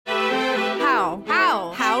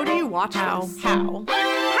watch How? this? How?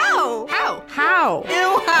 How? How? How?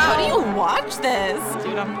 Ew, How do you watch this?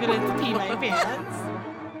 Dude, I'm gonna pee my pants.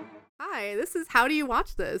 Hi, this is How Do You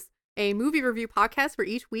Watch This? A movie review podcast where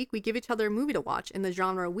each week we give each other a movie to watch in the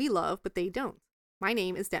genre we love, but they don't. My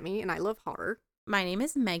name is Demi, and I love horror. My name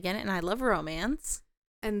is Megan, and I love romance.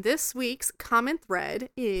 And this week's common thread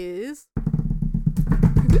is...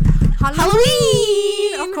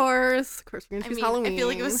 Halloween! Of course, we're going to choose Halloween. I feel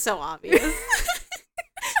like it was so obvious.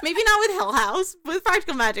 Maybe not with Hell House, but with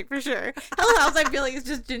Practical Magic for sure. Hell House, I feel like it's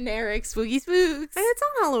just generic spooky spooks. And it's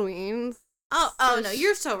on Halloween. Oh no,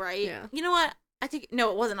 you're so right. Yeah. You know what? I think no,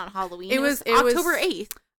 it wasn't on Halloween. It was October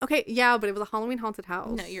 8th. Okay, yeah, but it was a Halloween haunted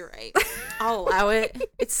house. No, you're right. I'll allow it.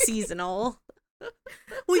 It's seasonal.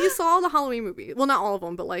 Well, you saw the Halloween movie. Well, not all of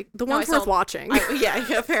them, but like the ones worth watching.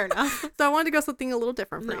 Yeah, fair enough. So I wanted to go something a little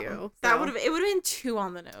different for No, you. That So, would have it would have been too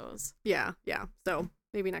on the nose. yeah. So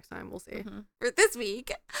maybe next time we'll see. Mm-hmm. For this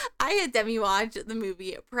week, I had Demi watch the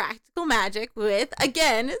movie Practical Magic with,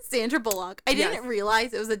 again, Sandra Bullock. I didn't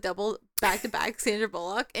realize it was a double back-to-back Sandra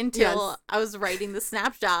Bullock until I was writing the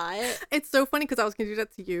snapshot. It's so funny because I was going to do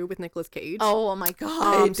that to you with Nicolas Cage. Oh my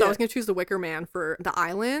god. So I was going to choose The Wicker Man for The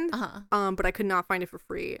Island, but I could not find it for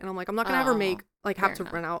free. And I'm like, I'm not going to ever have to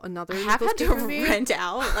rent out another I have Nicolas had to Cage movie. rent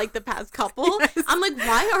out like the past couple. Yes. I'm like,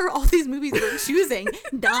 why are all these movies we're choosing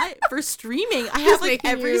not for streaming? I have Just like making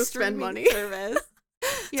every you streaming spend money. service.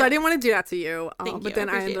 So I didn't want to do that to you, Thank but you, then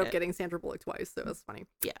I ended appreciate up it. getting Sandra Bullock twice, so it was funny.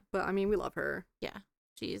 Yeah. But I mean, we love her, Yeah,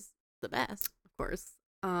 she's the best. of course.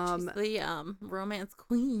 She's the romance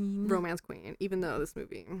queen. Romance queen, even though this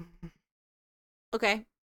movie... Okay,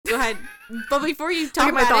 go ahead. But before you I'll talk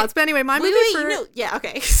get my about thoughts. But anyway, my wait, movie wait, for yeah,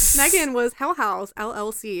 okay. Megan was Hell House,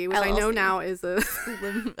 LLC, which I know LLC. now is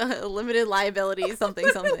a... Limited liability, something.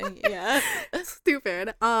 Yeah.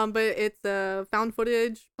 stupid. But it's a found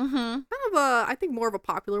footage, Mm-hmm. kind of I think more of a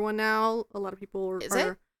popular one now. A lot of people are... Is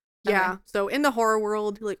it? Yeah. Okay. So in the horror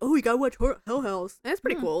world, you're like, oh, you gotta watch Hell House. And it's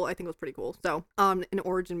pretty cool. I think it was pretty cool. So, an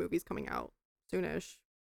origin movie's coming out soonish.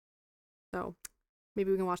 So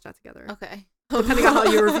maybe we can watch that together. Okay. Depending on how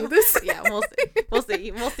you review this. Yeah, we'll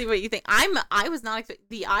see. We'll see what you think. I was not expecting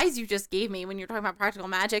the eyes you just gave me when you were talking about Practical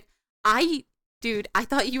Magic. I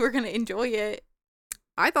thought you were gonna enjoy it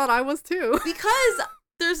I thought I was too. because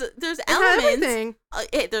there's It had elements. everything.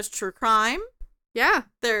 There's true crime. Yeah.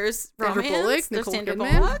 There's Sandra romance. Bullock, There's Nicole Sandra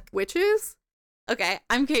Kidman, Bullock. witches. Okay,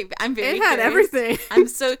 I'm very It had curious. everything.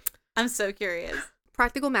 I'm so curious.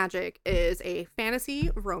 Practical Magic is a fantasy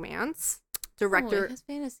romance. Oh, Director. it has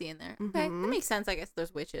fantasy in there. Okay, that Mhm. makes sense. I guess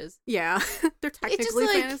there's witches. Yeah. They're just technically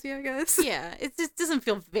like- fantasy, I guess. Yeah, it just doesn't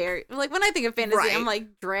feel very like when I think of fantasy, Right. I'm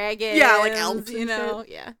like dragons. Yeah, like elves you and know.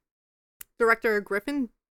 Yeah. Director Griffin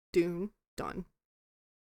Dunne.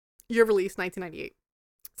 Year of release 1998.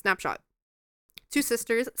 Snapshot. Two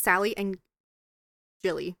sisters, Sally and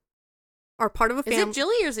Jilly, are part of a Is family. it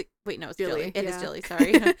Jilly or is it? Wait, no, it's Jilly. It is yeah. Jilly.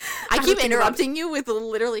 Sorry, I had to keep think about interrupting you with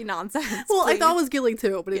literally nonsense. Well, I thought it please. was Gilly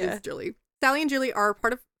too, but it Yeah. is Jilly. Sally and Jilly are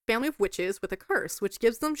part of a family of witches with a curse, which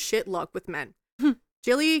gives them shit luck with men.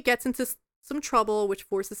 Jilly gets into some trouble, which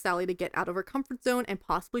forces Sally to get out of her comfort zone and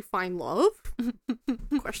possibly find love?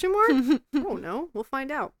 Question mark? Oh no, we'll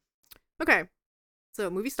find out. Okay, so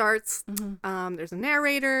movie starts. There's a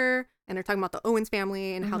narrator, and they're talking about the Owens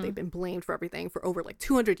family and how they've been blamed for everything for over like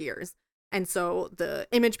 200 years. And so the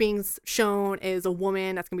image being shown is a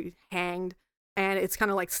woman that's gonna be hanged, and it's kind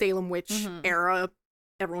of like Salem witch era.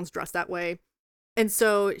 Everyone's dressed that way, and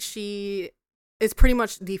so she is pretty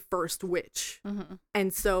much the first witch,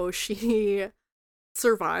 and so she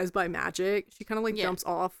survives by magic. She kind of like jumps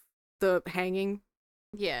off the hanging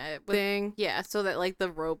Yeah. thing. Yeah. So that like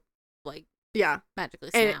the rope like Yeah.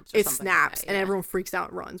 magically And snaps. Or it something snaps, like that, and yeah. everyone freaks out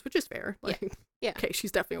and runs, which is fair. Like, Yeah. okay,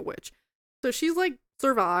 she's definitely a witch. So she's like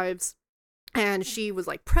survives, and she was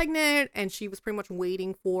like pregnant, and she was pretty much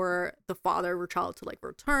waiting for the father of her child to like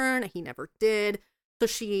return. He never did. So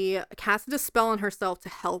she casted a spell on herself to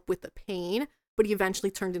help with the pain, but he eventually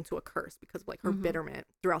turned into a curse because of like her bitterment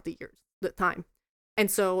throughout the time. And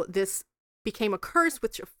so this became a curse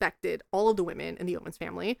which affected all of the women in the Owens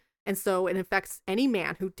family. And so it affects any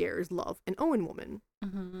man who dares love an Owen woman.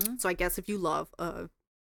 So I guess if you love a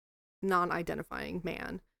non-identifying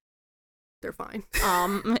man, they're fine.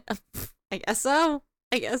 I guess so.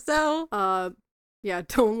 Yeah,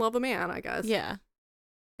 don't love a man, I guess. Yeah.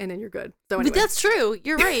 And then you're good. So anyway, But that's true.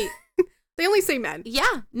 You're right. they only say men.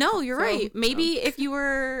 Yeah. No, you're So, right. Maybe if you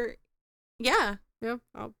were, yeah. Yeah.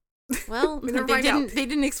 Well, We never they find out.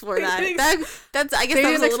 didn't explore They that. didn't That's I guess they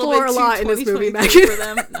that was didn't a little explore bit a lot too in this movie, 2022 Megan. for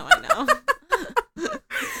them. No, I know.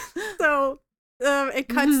 So it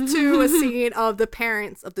cuts to a scene of the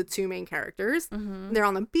parents of the two main characters. They're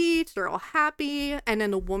on the beach, they're all happy, and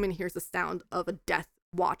then the woman hears the sound of a death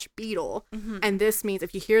watch beetle. And this means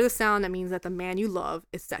if you hear the sound, that means that the man you love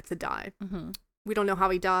is set to die. We don't know how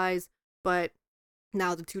he dies, but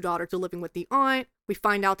now the two daughters are living with the aunt. We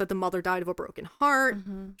find out that the mother died of a broken heart.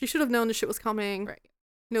 She should have known this shit was coming. Right.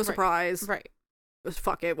 No surprise. Right. Just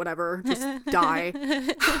fuck it, whatever. Just die.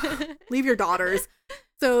 Leave your daughters.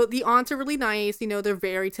 So the aunts are really nice. You know, they're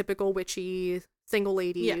very typical witchy single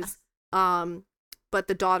ladies. Yes. But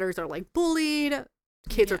the daughters are like bullied.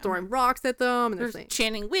 Kids are throwing rocks at them. And they're saying,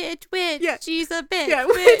 chanting, witch, she's a bitch. Yeah,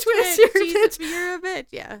 witch, You're a bitch.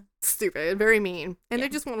 Yeah. Stupid. Very mean. And they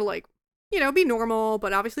just want to like, you know, be normal,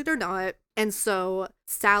 but obviously they're not. And so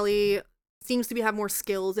Sally seems to have more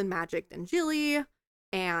skills in magic than Jilly.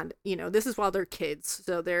 And, you know, this is while they're kids.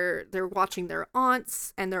 So they're watching their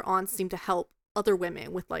aunts, and their aunts seem to help other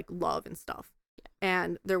women with like love and stuff.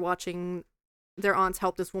 And they're watching their aunts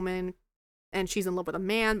help this woman, and she's in love with a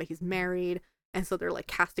man, but he's married. And so they're like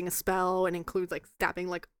casting a spell, and includes like stabbing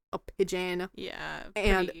like a pigeon. Yeah.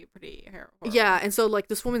 Pretty horrible. Yeah. And so like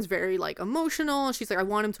this woman's very like emotional, and she's like, I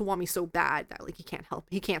want him to want me so bad that like he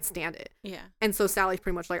can't stand it. Yeah. And so Sally's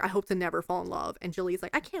pretty much like, I hope to never fall in love. And Jilly's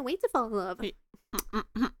like, I can't wait to fall in love.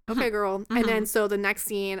 Okay, girl. And then so the next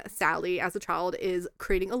scene, Sally as a child is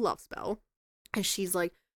creating a love spell, and she's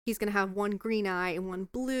like, he's gonna have one green eye and one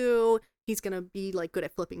blue. He's gonna be like good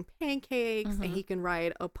at flipping pancakes, and he can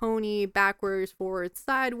ride a pony backwards, forwards,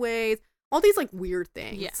 sideways, all these like weird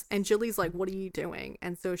things. Yes. And Jilly's like, what are you doing?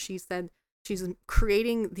 And so she said she's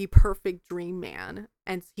creating the perfect dream man,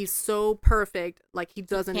 and he's so perfect, like he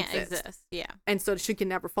doesn't exist. Yeah. And so she can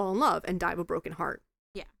never fall in love and die of a broken heart.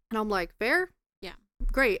 Yeah. And I'm like, fair? Yeah.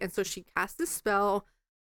 Great. And so she casts this spell,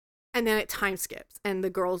 and then it time skips, and the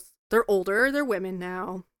girls, they're older, they're women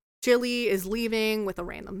now. Jilly is leaving with a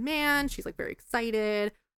random man. She's like very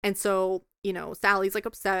excited. And so, you know, Sally's like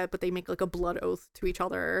upset, but they make like a blood oath to each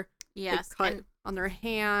other. Yes. They cut on their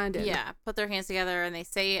hand. And, put their hands together and they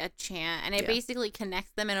say a chant, and it basically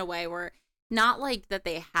connects them in a way where not like that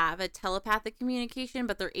they have a telepathic communication,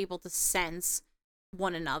 but they're able to sense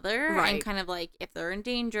one another. Right. And kind of like if they're in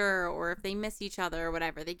danger or if they miss each other or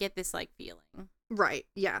whatever, they get this like feeling. Right.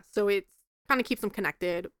 Yeah. So it kind of keeps them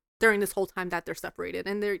connected during this whole time that they're separated.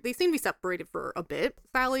 And they seem to be separated for a bit.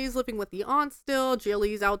 Sally's living with the aunt still.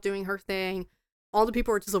 Jilly's out doing her thing. All the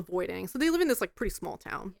people are just avoiding. So they live in this like pretty small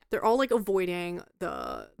town. They're all like avoiding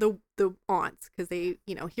the aunts because they,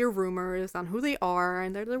 you know, hear rumors on who they are,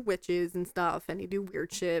 and they're witches and stuff, and they do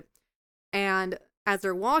weird shit. And as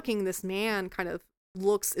they're walking, this man kind of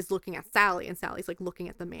is looking at Sally, and Sally's like looking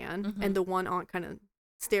at the man, and the one aunt kind of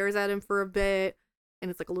stares at him for a bit,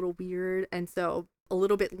 and it's like a little weird. And so a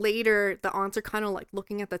little bit later, the aunts are kind of like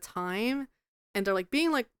looking at the time, and they're like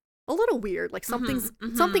being like a little weird, like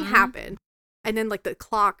something happened. And then like the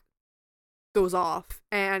clock goes off,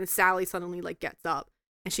 and Sally suddenly like gets up,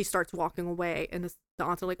 and she starts walking away, and the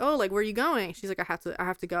aunts are like, oh, like where are you going? She's like, I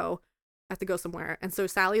have to go somewhere. And so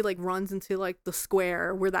Sally like runs into like the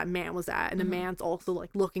square where that man was at, and the man's also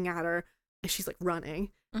like looking at her, and she's like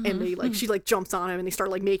running, and they like she like jumps on him, and they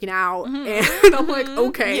start like making out, and I'm like,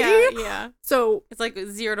 okay, yeah. So it's like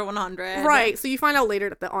 0 to 100, right? So you find out later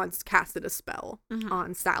that the aunts casted a spell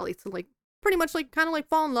on Sally to like pretty much like kind of like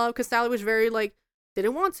fall in love, because Sally was very like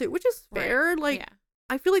didn't want to, which is fair. Right. Like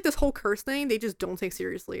I feel like this whole curse thing they just don't take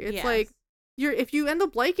seriously. It's like if you end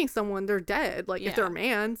up liking someone, they're dead, like if they're a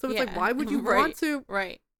man. So it's like, why would you want to?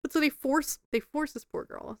 Right. But so they force this poor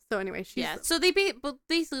girl. So anyway, she's so but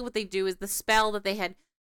basically what they do is the spell that they had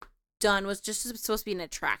done was just supposed to be an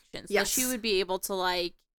attraction. So she would be able to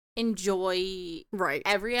like enjoy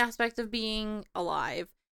every aspect of being alive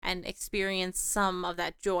and experience some of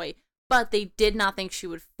that joy. But they did not think she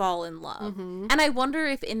would fall in love. And I wonder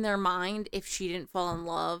if in their mind, if she didn't fall in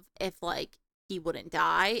love, if like he wouldn't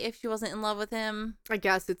die if she wasn't in love with him. I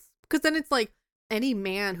guess it's because then it's like any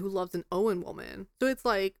man who loves an Owen woman. So it's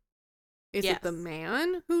like, is it the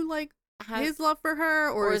man who like his love for her,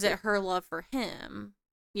 or is it her love for him?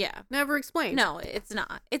 Yeah. Never explained. No, it's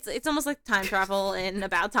not. It's almost like time travel in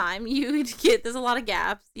About Time. There's a lot of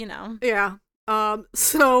gaps, you know. Yeah.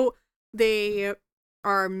 So they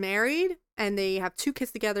are married, and they have 2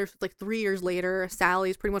 kids together. So it's like 3 years later.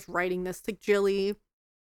 Sally's pretty much writing this to Jilly.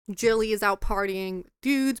 Jilly is out partying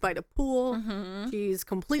dudes by the pool. She's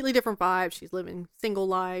completely different vibe. She's living single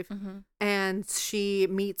life. And she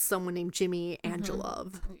meets someone named Jimmy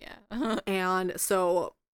Angelov. Yeah. And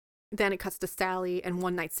so then it cuts to Sally, and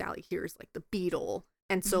one night Sally hears like the beetle.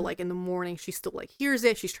 And so like in the morning, she still like hears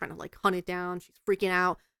it. She's trying to like hunt it down. She's freaking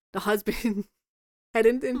out. The husband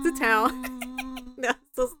headed into town. No,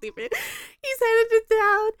 so stupid. He's headed to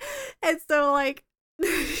town, and so like,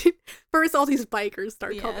 first all these bikers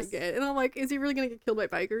start coming in, and I'm like, is he really gonna get killed by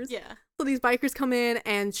bikers? Yeah. So these bikers come in,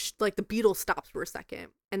 and like the Beetle stops for a second,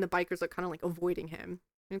 and the bikers are kind of like avoiding him,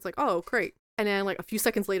 and it's like, oh great. And then like a few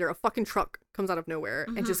seconds later, a fucking truck comes out of nowhere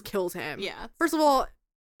and just kills him. Yeah. First of all,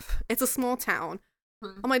 it's a small town.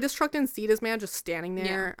 I'm like, this truck didn't see this man just standing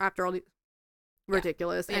there after all the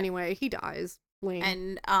ridiculous. Yeah. Anyway, he dies.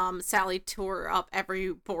 Lame. And Sally tore up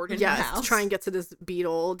every board in the house. To try and get to this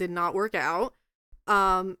Beetle. Did not work out.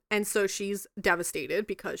 And so she's devastated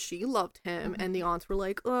because she loved him, and the aunts were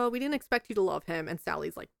like, oh, we didn't expect you to love him. And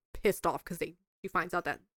Sally's like pissed off because she finds out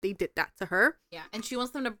that they did that to her. Yeah, and she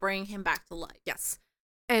wants them to bring him back to life. Yes.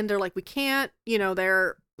 And they're like, we can't,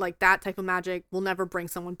 they're like, that type of magic will never bring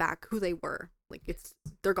someone back who they were. Like,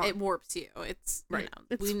 they're gone. It warps you. It's, right.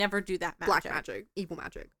 It's we never do that magic. Black magic. Evil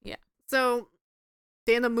magic. Yeah. So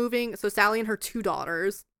they end up moving. So Sally and her 2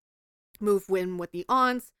 daughters move in with the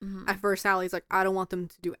aunts. At first, Sally's like, I don't want them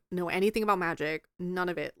to know anything about magic. None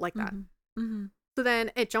of it like that. So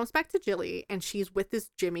then it jumps back to Jilly, and she's with this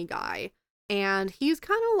Jimmy guy, and he's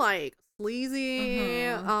kind of like sleazy,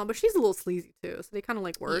 but she's a little sleazy too, so they kind of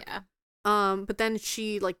like work. Yeah. But then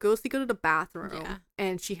she like goes to go to the bathroom,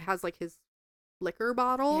 and she has like his liquor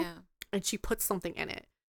bottle, and she puts something in it,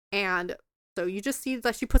 and so you just see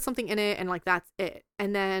that she puts something in it, and like that's it.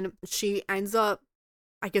 And then she ends up,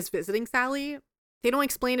 I guess, visiting Sally. They don't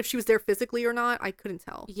explain if she was there physically or not. I couldn't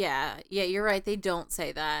tell. Yeah, you're right. They don't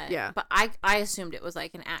say that. Yeah, but I assumed it was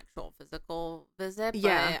like an actual physical visit.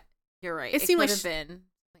 But you're right. It seemed like been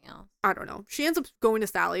something else. I don't know. She ends up going to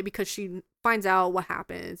Sally because she finds out what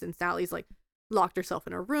happens, and Sally's like locked herself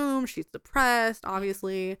in her room. She's depressed,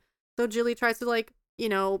 obviously. So Jilly tries to like,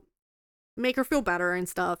 make her feel better and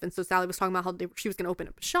stuff. And so Sally was talking about how she was gonna open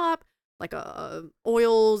up a shop, like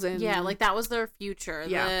oils and like that was their future.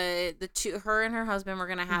 Yeah. The two, her and her husband, were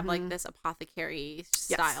gonna have like this apothecary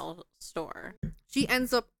style store. She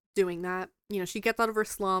ends up doing that. She gets out of her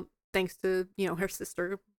slump thanks to her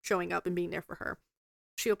sister showing up and being there for her.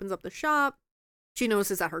 She opens up the shop. She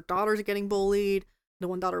notices that her daughters are getting bullied. The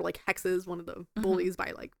one daughter like hexes one of the bullies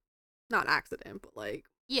by like not accident, but like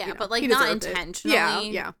but like not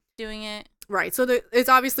intentionally doing it. Right. So it's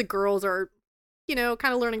obviously girls are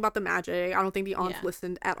kind of learning about the magic. I don't think the aunts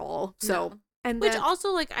listened at all. So no. And which then,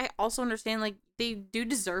 also like I also understand like they do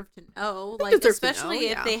deserve to know, like especially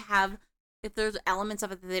if they have if there's elements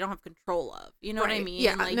of it that they don't have control of. You know what I mean?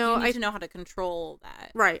 Yeah. Like you need to know how to control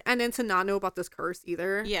that. Right. And then to not know about this curse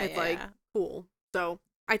either. Yeah. It's like cool. So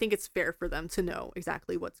I think it's fair for them to know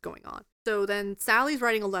exactly what's going on. So then Sally's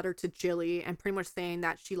writing a letter to Jilly and pretty much saying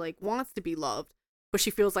that she like wants to be loved, but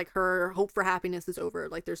she feels like her hope for happiness is over.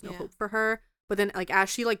 Like there's no hope for her. But then like as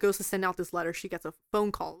she like goes to send out this letter, she gets a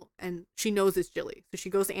phone call and she knows it's Jilly. So she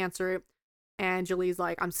goes to answer it, and Jilly's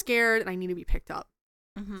like, I'm scared and I need to be picked up.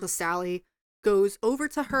 So Sally goes over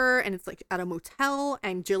to her, and it's like at a motel,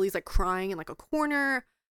 and Jilly's like crying in like a corner,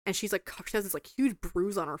 and she's like, she has this like huge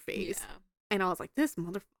bruise on her face. And I was like, this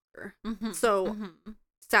motherfucker. So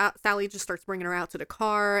Sally just starts bringing her out to the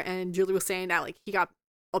car, and Jilly was saying that like he got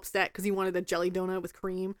upset because he wanted a jelly donut with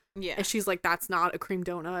cream. And she's like, that's not a cream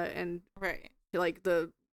donut. And like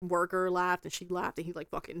the worker laughed, and she laughed, and he like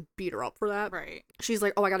fucking beat her up for that. She's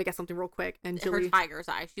like, oh, I gotta get something real quick. And Jilly, her tiger's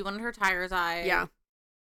eye. She wanted her tiger's eye.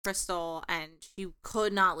 Crystal, and she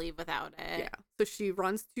could not leave without it. So she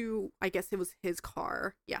runs to, I guess it was his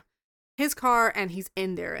car. His car, and he's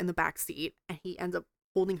in there in the back seat, and he ends up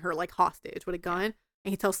holding her like hostage with a gun,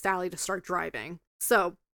 and he tells Sally to start driving.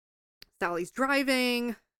 So Sally's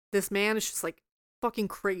driving. This man is just like fucking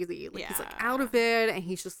crazy. Like he's like out of it, and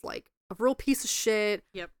he's just like a real piece of shit.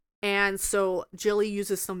 And so Jilly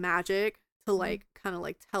uses some magic to like kind of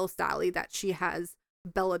like tell Sally that she has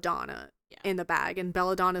belladonna in the bag, and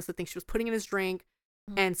belladonna is the thing she was putting in his drink.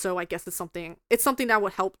 And so I guess it's something that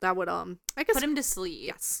would help, that would I guess put him to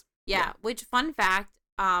sleep. Yeah. Which, fun fact,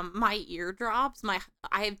 my eardrops,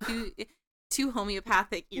 I have two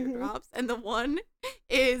homeopathic eardrops, and the one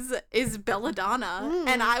is belladonna.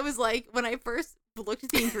 And I was like, when I first looked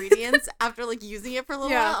at the ingredients after like using it for a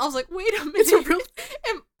little while, I was like, wait a minute,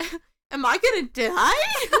 am I gonna die?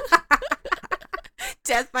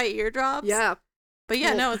 Death by eardrops. But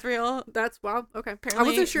no, it's real. That's wow. Okay. Apparently, I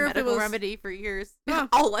wasn't sure if it was remedy for years.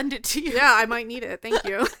 I'll lend it to you. I might need it. Thank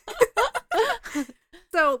you.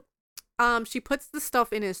 So, she puts the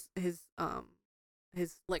stuff in his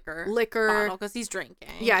liquor bottle because he's drinking.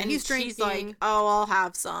 And he's drinking. She's like, oh, I'll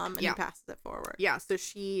have some, and he passes it forward. So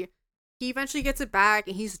he eventually gets it back,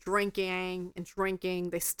 and he's drinking and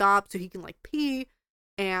drinking. They stop so he can like pee,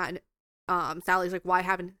 and Sally's like, why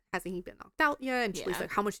hasn't he been knocked out yet? And Julie's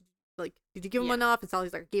like, how much, like, did you give him enough? And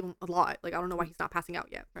Sally's like, I gave him a lot. Like, I don't know why he's not passing out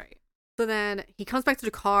yet. Right. So then he comes back to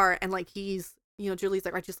the car and like he's, Julie's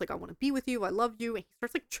like, I want to be with you. I love you. And he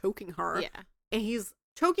starts like choking her. Yeah. And he's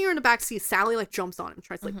choking her in the backseat. Sally like jumps on him,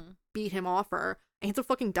 tries to like beat him off her. And he's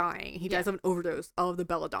fucking dying. He dies of an overdose of the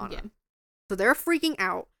belladonna. Yeah. So they're freaking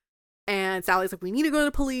out. And Sally's like, we need to go to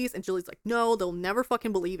the police. And Julie's like, no, they'll never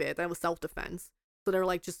fucking believe it. That was self-defense. So they're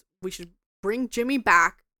like, we should bring Jimmy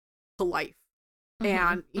back to life.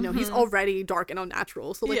 And, he's already dark and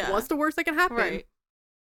unnatural. So like, what's the worst that can happen? Right.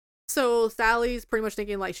 So Sally's pretty much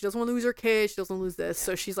thinking like she doesn't want to lose her kid, she doesn't want to lose this,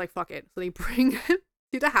 so she's like, fuck it. So they bring him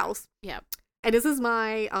to the house. Yeah. And this is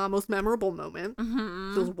my most memorable moment.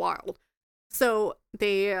 It was wild. So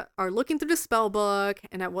they are looking through the spell book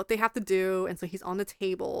and at what they have to do, and so he's on the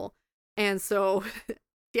table, and so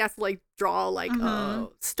he has to like draw like a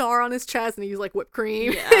star on his chest and he use like whipped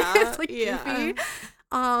cream. Yeah. It's like goofy.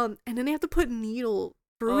 And then they have to put needle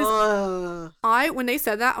through his when they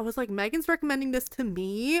said that, I was like, Megan's recommending this to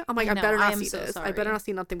me. I'm like, I better not see this. Sorry. I better not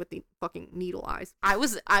see nothing with the fucking needle eyes. I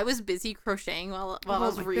was busy crocheting while I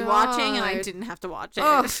was rewatching, and I didn't have to watch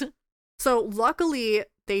it. So luckily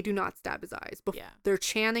they do not stab his eyes. They're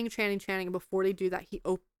chanting, and before they do that, he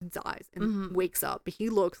opens his eyes and wakes up. But he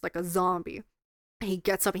looks like a zombie. And he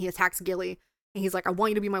gets up and he attacks Gilly. And he's like, I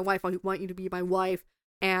want you to be my wife. I want you to be my wife.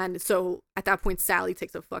 And so at that point, Sally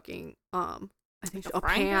takes a fucking I think a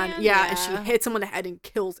pan. Yeah, and she hits him on the head and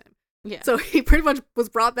kills him. Yeah. So he pretty much was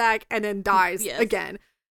brought back and then dies again.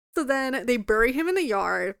 So then they bury him in the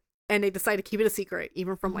yard and they decide to keep it a secret,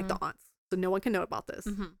 even from like the aunts. So no one can know about this.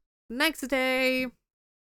 Next day,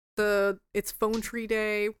 it's phone tree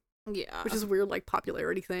day. Yeah. Which is a weird like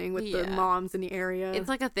popularity thing with the moms in the area. It's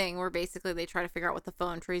like a thing where basically they try to figure out what the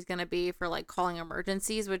phone tree is going to be for like calling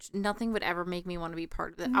emergencies, which nothing would ever make me want to be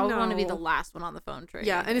part of it. I would want to be the last one on the phone tree.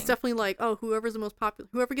 Yeah, and it's definitely like, oh, whoever's the most popular,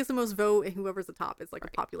 whoever gets the most vote and whoever's the top is like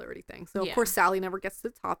a popularity thing. So of course Sally never gets to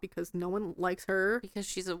the top because no one likes her. Because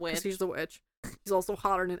she's a witch. She's also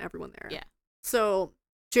hotter than everyone there. Yeah. So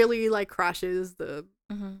Jilly like crashes the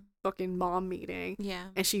fucking mom meeting. Yeah.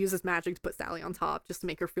 And she uses magic to put Sally on top just to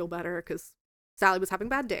make her feel better because Sally was having a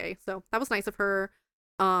bad day. So that was nice of her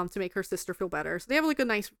to make her sister feel better. So they have like a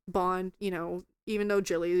nice bond, even though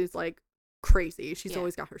Jilly is like crazy. She's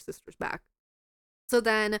always got her sister's back. So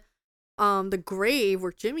then the grave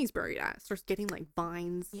where Jimmy's buried at starts getting like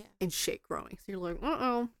vines and shit growing. So you're like,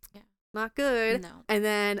 uh-oh. Yeah. Not good. No. And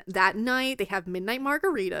then that night they have midnight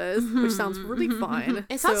margaritas, which sounds really fun.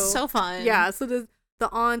 It sounds so fun. Yeah. So the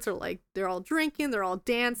aunts are like, they're all drinking, they're all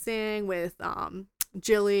dancing with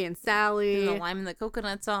Jilly and Sally. And the lime and the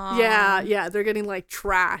coconut song. Yeah. They're getting like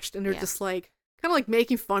trashed and they're just like kind of like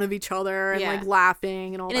making fun of each other and like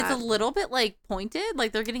laughing and all that. And it's a little bit like pointed,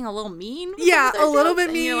 like they're getting a little mean. Yeah, a little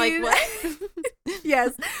bit mean. You're like, what?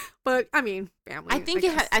 Yes. But I mean, family. I think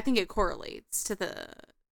it correlates to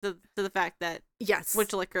the fact that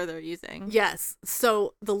which liquor they're using. Yes.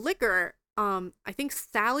 So the liquor, I think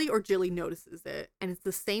Sally or Jilly notices it, and it's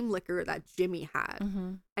the same liquor that Jimmy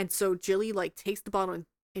had. And so Jilly like takes the bottle and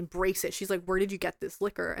embraces it. She's like, where did you get this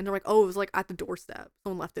liquor? And they're like, oh, it was like at the doorstep.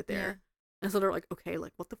 Someone left it there. And so they're like, okay,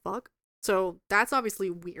 like what the fuck? So that's obviously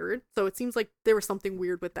weird. So it seems like there was something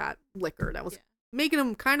weird with that liquor that was making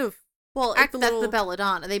them kind of that's the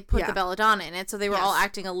belladonna. They put the belladonna in it, so they were all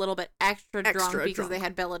acting a little bit extra drunk because they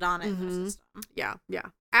had belladonna in their system. Yeah.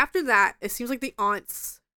 After that, it seems like the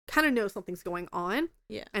aunts kind of know something's going on.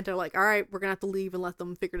 Yeah. And they're like, all right, we're gonna have to leave and let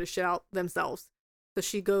them figure this shit out themselves.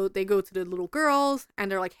 So they go to the little girls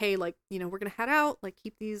and they're like, hey, like, we're gonna head out, like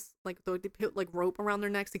keep these, like they put like rope around their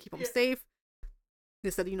necks to keep them safe. They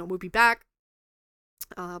said, we'll be back.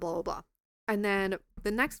 Blah blah blah. And then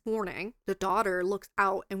the next morning, the daughter looks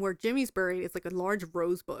out and where Jimmy's buried is like a large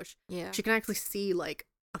rose bush. Yeah. She can actually see like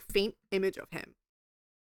a faint image of him.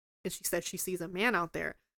 And she said she sees a man out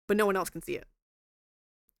there, but no one else can see it.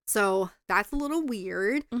 So that's a little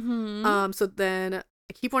weird. So then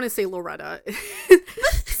I keep wanting to say Loretta.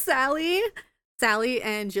 Sally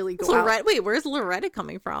and Jilly go out. Wait, where's Loretta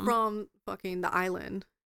coming from? From fucking the island.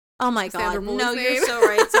 Oh my god. No, you're so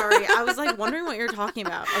right. Sorry. I was like wondering what you're talking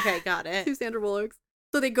about. Okay, got it. Two Sandra Bullocks.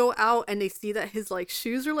 So they go out and they see that his like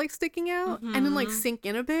shoes are like sticking out and then like sink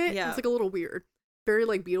in a bit. Yeah. It's like a little weird. Very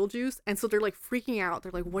like Beetlejuice. And so they're like freaking out.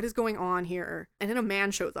 They're like, what is going on here? And then a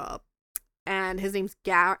man shows up and his name's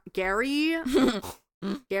Gary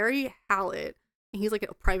Hallett. And he's like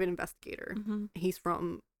a private investigator. He's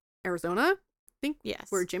from Arizona, I think. Yes.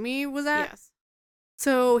 Where Jimmy was at. Yes.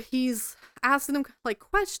 So he's asking him like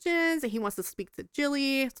questions and he wants to speak to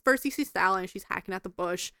Jilly. First he sees Sally and she's hacking at the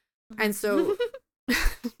bush. And so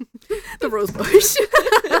The rose bush.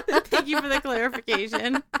 Thank you for the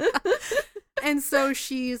clarification. And so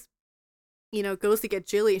she's, goes to get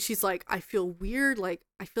Jilly, and she's like, I feel weird. Like,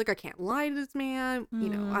 I feel like I can't lie to this man.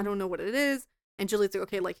 I don't know what it is. And Jilly's like,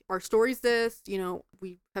 okay, like, our story's this.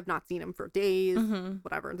 We have not seen him for days.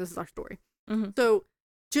 Whatever. This is our story. So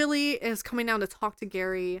Jilly is coming down to talk to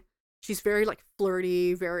Gary. She's very, like,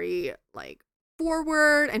 flirty, very, like,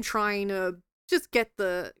 forward, and trying to just get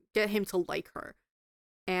him to like her.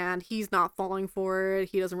 And he's not falling for it.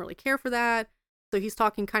 He doesn't really care for that. So he's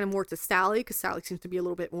talking kind of more to Sally, because Sally seems to be a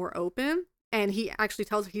little bit more open. And he actually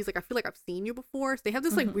tells her, he's like, I feel like I've seen you before. So they have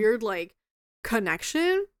this like weird like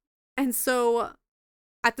connection. And so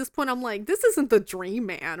at this point, I'm like, this isn't the dream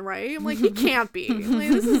man, right? I'm like, he can't be. Like,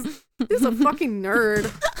 this is a fucking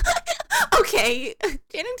nerd. Okay,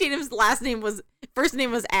 Channing Tatum's first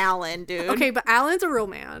name was Alan, dude. Okay, but Alan's a real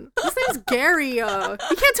man. His name's Gary. You can't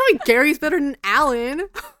tell me Gary's better than Alan. What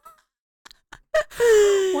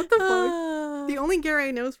the fuck? The only Gary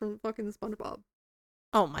I know is from fucking SpongeBob.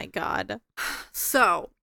 Oh my god. So,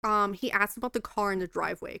 he asks about the car in the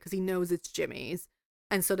driveway because he knows it's Jimmy's.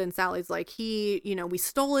 And so then Sally's like, we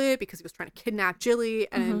stole it because he was trying to kidnap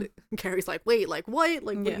Jilly. And Gary's like, wait, like what?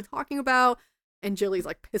 Like, what are you talking about? And Jilly's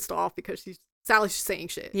like pissed off because Sally's just saying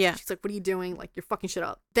shit. Yeah. She's like, what are you doing? Like, you're fucking shit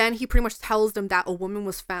up. Then he pretty much tells them that a woman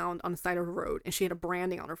was found on the side of the road and she had a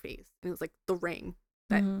branding on her face. And it was like the ring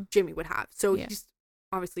that Jimmy would have. So he's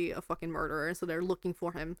obviously a fucking murderer. And so they're looking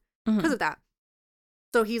for him because of that.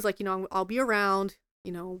 So he's like, I'll be around.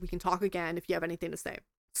 We can talk again if you have anything to say.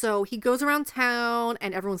 So he goes around town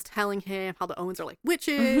and everyone's telling him how the Owens are like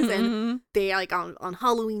witches and they like on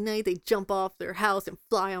Halloween night they jump off their house and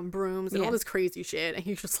fly on brooms and all this crazy shit, and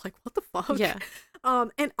he's just like, what the fuck? Yeah.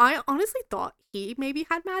 And I honestly thought he maybe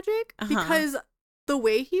had magic because the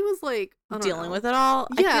way he was like dealing with it all.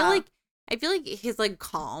 Yeah. I feel like his like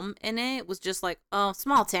calm in it was just like, oh,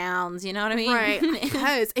 small towns, you know what I mean? Right.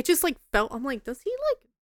 Because it just like felt, I'm like, does he like,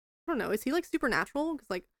 I don't know, is he like supernatural?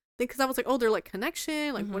 Because I was like, oh, they're like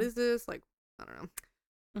connection. Like, what is this? Like, I don't know.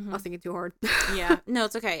 I was thinking too hard. Yeah. No,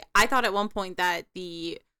 it's okay. I thought at one point that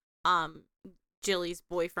the Jilly's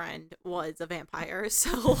boyfriend was a vampire,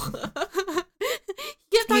 so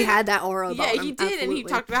he had that aura about him. Yeah, he did, absolutely. And he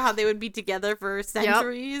talked about how they would be together for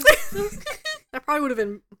centuries. That probably would have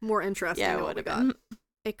been more interesting. Yeah, it would have been.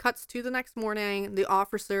 It cuts to the next morning. The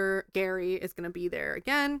officer, Gary, is going to be there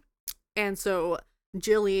again. And so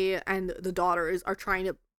Jilly and the daughters are trying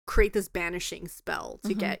to create this banishing spell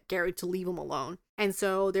to get Gary to leave him alone. And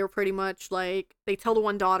so they're pretty much like, they tell the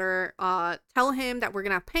one daughter, tell him that we're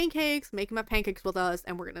gonna have pancakes, make him have pancakes with us,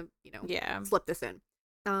 and we're gonna, slip this in.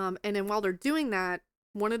 And then while they're doing that,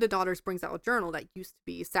 one of the daughters brings out a journal that used to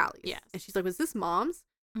be Sally's. Yes. And she's like, was this mom's?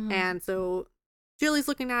 And so Jilly's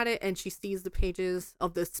looking at it and she sees the pages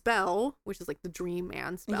of the spell, which is like the dream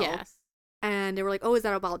man spell. Yes. And they were like, oh, is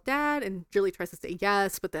that about dad? And Jilly tries to say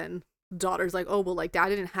yes, but then daughter's like, oh, well, like dad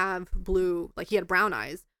didn't have blue, like he had brown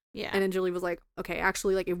eyes. Yeah. And then Jilly was like, okay,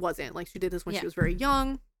 actually, like it wasn't, like she did this when she was very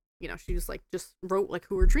young, she just wrote like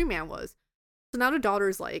who her dream man was. So now the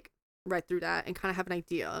daughter's like read through that and kind of have an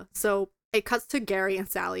idea. So it cuts to Gary and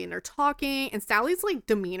Sally and they're talking, and Sally's like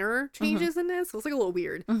demeanor changes in this, so it's like a little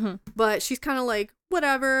weird, but she's kind of like,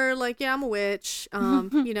 whatever, like, yeah, I'm a witch,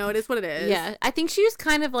 it is what it is. Yeah, I think she was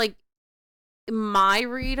kind of like, my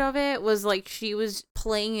read of it was like she was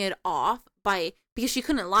playing it off because she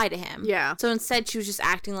couldn't lie to him. Yeah. So instead she was just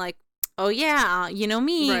acting like, oh yeah, you know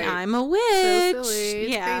me, right. I'm a witch. So silly.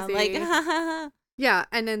 It's yeah, crazy. like yeah,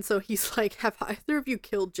 and then so he's like, have either of you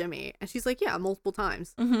killed Jimmy? And she's like, yeah, multiple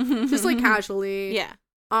times. Just like casually. Yeah.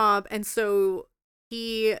 And so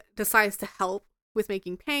he decides to help with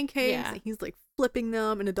making pancakes, and he's like flipping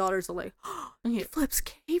them, and the daughters are like, oh, he flips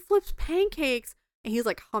pancakes. And he's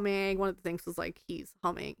like humming. One of the things was like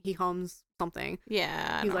he hums something.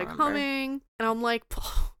 Yeah. He's like humming. And I'm like,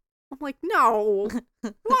 no.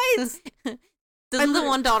 What? Doesn't the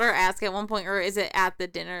one daughter ask at one point, or is it at the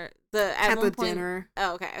dinner? At the dinner.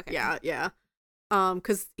 Oh, okay. Yeah.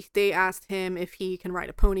 Because they asked him if he can ride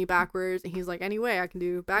a pony backwards, and he's like, anyway, I can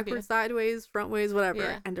do backwards, sideways, front ways, whatever.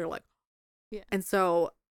 Yeah. And they're like, yeah. And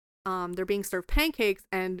so, they're being served pancakes,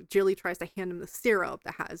 and Jilly tries to hand him the syrup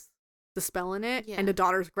that has the spell in it, and the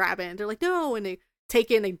daughters grab it and they're like, no, and they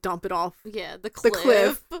take it and they dump it off the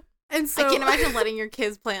cliff. And so I can't imagine letting your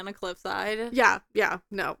kids play on a cliffside. Yeah,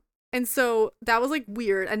 no. And so that was like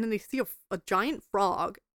weird, and then they see a giant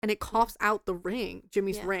frog and it coughs out the ring,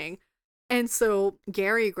 Jimmy's ring. And so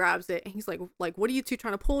Gary grabs it and he's like, what are you two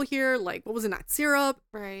trying to pull here? Like, what was in that syrup?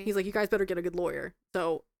 Right. He's like, you guys better get a good lawyer.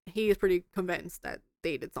 So he is pretty convinced that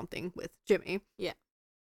they did something with Jimmy. Yeah.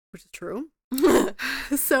 Which is true.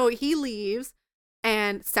 So he leaves,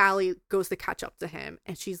 and Sally goes to catch up to him,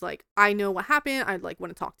 and she's like, I know what happened. I'd like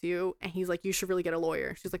want to talk to you. And he's like, you should really get a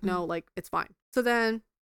lawyer. She's like, no, like it's fine. So then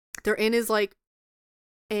they're in his like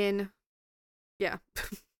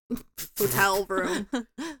hotel room,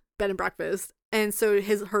 bed and breakfast. And so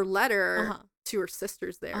her letter to her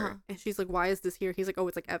sister's there, and she's like, why is this here? He's like, oh,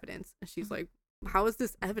 it's like evidence. And she's like, how is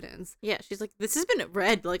this evidence? Yeah, she's like, this has been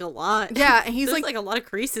read like a lot. Yeah, and he's There's, like a lot of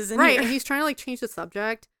creases in right, here. and he's trying to like change the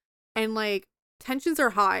subject, and like tensions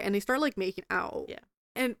are high, and they start like making out. Yeah,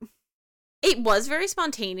 and it was very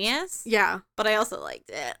spontaneous. Yeah, but I also liked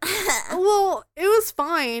it. Well, it was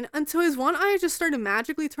fine until his one eye just started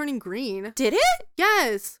magically turning green. Did it?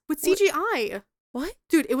 Yes, with CGI. What?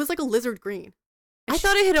 Dude, it was like a lizard green. I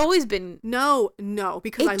thought it had always been. No,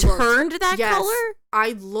 because I looked. It turned that color?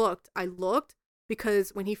 I looked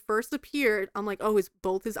because when he first appeared, I'm like, oh,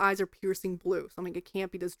 both his eyes are piercing blue. So I'm like, it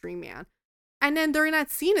can't be this dream man. And then during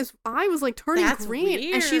that scene, his eye was like turning green.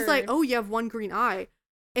 Weird. And she's like, oh, you have one green eye.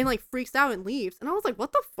 And like freaks out and leaves. And I was like,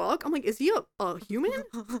 what the fuck? I'm like, is he a human?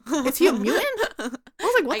 Is he a mutant? I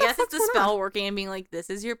was like, what the fuck? I guess it's a spell working and being like, this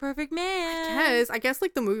is your perfect man. I guess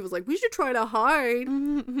like the movie was like, we should try to hide.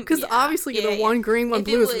 Because obviously the one green, one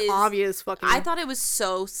blue is obvious fucking. I thought it was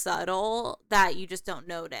so subtle that you just don't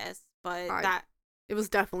notice. But it was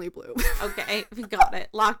definitely blue. Okay, we got it.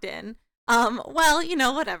 Locked in. Well,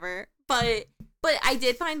 whatever. But I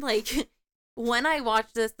did find like when I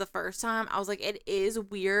watched this the first time, I was like, it is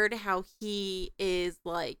weird how he is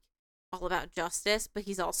like all about justice, but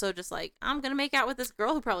he's also just like, I'm gonna make out with this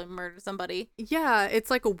girl who probably murdered somebody. Yeah,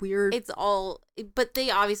 it's like a weird. But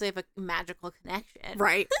they obviously have a magical connection,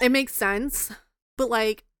 right? It makes sense, but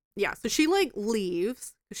like, yeah. So she like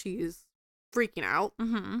leaves because she's freaking out,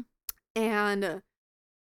 and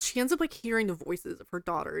she ends up like hearing the voices of her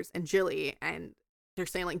daughters and Jilly, and they're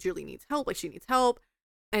saying like Jilly needs help, like she needs help.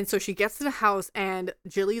 And so she gets to the house, and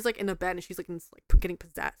Jilly's like in the bed, and she's like getting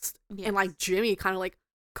possessed. Yes. And like Jimmy kind of like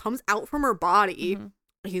comes out from her body.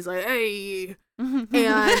 He's like, hey. And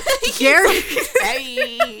Gary, like,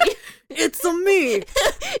 hey, it's me,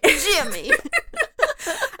 Jimmy.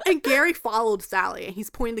 And Gary followed Sally, and he's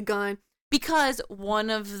pointing the gun because one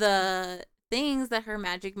of the things that her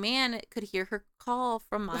magic man could hear her call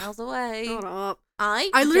from miles away. Shut up. I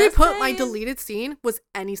literally put my deleted scene was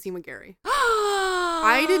any scene with Gary.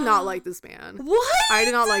 I did not like this man. What? I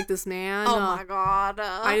did not like this man. Oh my god.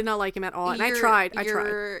 I did not like him at all. And I tried.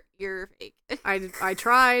 You're fake. I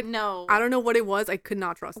tried. No. I don't know what it was. I could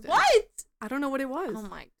not trust him. What? I don't know what it was. Oh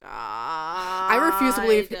my god. I refuse to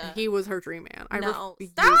believe he was her dream man.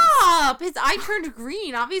 Stop! His eye turned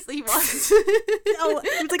green. Obviously he was.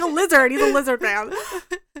 He's like a lizard. He's a lizard man.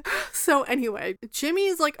 So anyway, Jimmy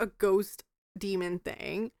is like a ghost demon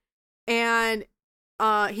thing. And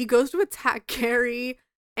he goes to attack Gary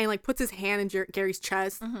and like puts his hand in Gary's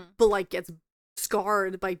chest, but like gets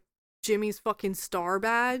scarred by Jimmy's fucking star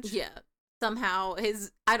badge. Yeah. Somehow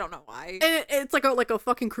I don't know why. And it's like a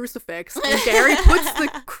fucking crucifix. And Gary puts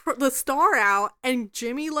the star out, and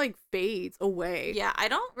Jimmy like fades away. Yeah, I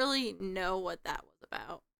don't really know what that was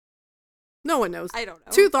about. No one knows. I don't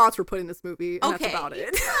know. 2 thoughts were put in this movie, and that's about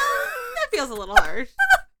it. That feels a little harsh.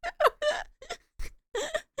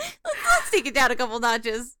 Let's take it down a couple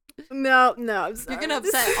notches. No, I'm sorry. You're gonna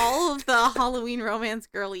upset all of the Halloween romance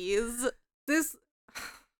girlies.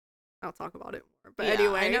 I'll talk about it more. But yeah,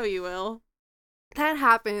 anyway. I know you will. That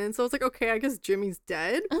happened. So I was like, okay, I guess Jimmy's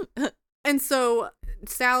dead. And so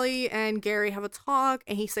Sally and Gary have a talk,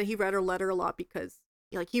 and he said he read her letter a lot because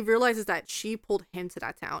like he realizes that she pulled him to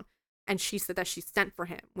that town, and she said that she sent for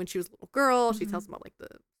him when she was a little girl. She tells him about like the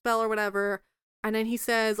spell or whatever. And then he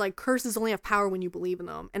says like curses only have power when you believe in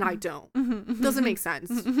them, and I don't. Doesn't make sense.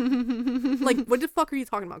 Like, what the fuck are you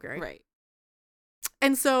talking about, Gary? Right.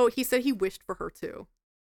 And so he said he wished for her too.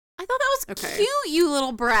 I thought that was cute, you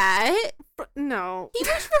little brat. No. He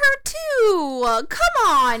wished for her too. Come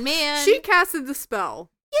on, man. She casted the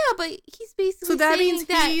spell. Yeah, but he's basically so that means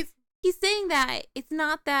he's saying that it's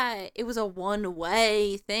not that it was a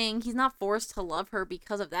one-way thing. He's not forced to love her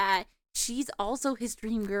because of that. She's also his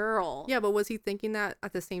dream girl. Yeah, but was he thinking that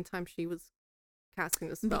at the same time she was casting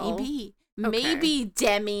the spell? Maybe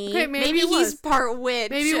Demi. Okay, maybe he's part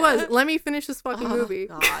witch. Maybe it was. Let me finish this fucking movie.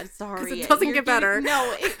 God, sorry. Because it doesn't get better.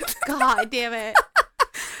 God damn it.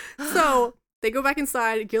 So they go back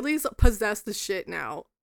inside. Gilly's possessed the shit now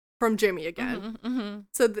from Jimmy again.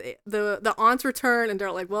 So the aunts return, and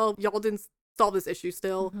they're like, well, y'all didn't solve this issue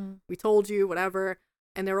still. We told you, whatever.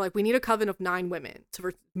 And they were like, we need a coven of 9 women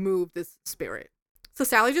to remove this spirit. So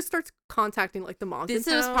Sally just starts contacting like the moms. This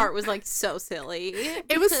part was like so silly.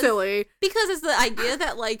 It was silly because it's the idea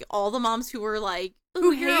that like all the moms who were like,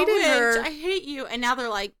 who hated her, I hate you, and now they're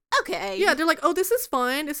like, okay, yeah, they're like, oh, this is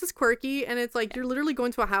fun, this is quirky, and it's like you're literally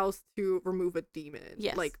going to a house to remove a demon,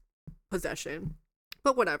 like possession.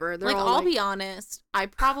 But whatever. They're like, all, I'll be honest, I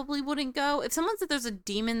probably wouldn't go if someone said there's a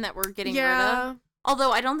demon that we're getting rid of.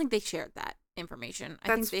 Although I don't think they shared that information.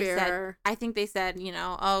 I think they said, you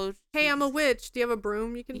know, oh, hey, I'm a witch. Do you have a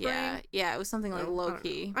broom you can bring? Yeah, it was something like low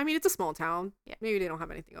key. I mean, it's a small town. Yeah. Maybe they don't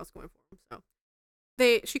have anything else going for them.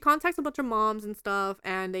 So she contacts a bunch of moms and stuff,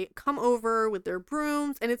 and they come over with their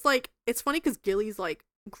brooms, and it's like, it's funny because Gilly's like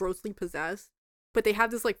grossly possessed, but they have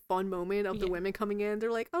this like fun moment of the women coming in.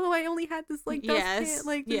 They're like, oh, I only had this like dust can,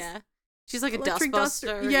 like this she's like a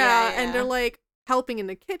dustbuster. And they're like helping in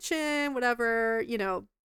the kitchen, whatever, you know.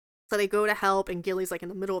 So they go to help, and Gilly's like in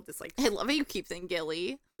the middle of this like. I love how you keep saying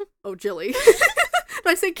Gilly. Oh, Jilly. Did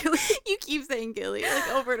I say Gilly? You keep saying Gilly like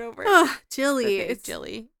over and over. Jilly. Okay, it's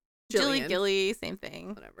Jilly. Jilly, Gilly, same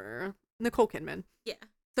thing. Whatever. Nicole Kidman. Yeah.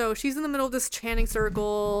 So she's in the middle of this chanting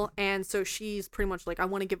circle, and so she's pretty much like, I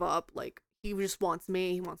want to give up. Like, he just wants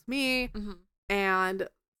me. He wants me. Mm-hmm. And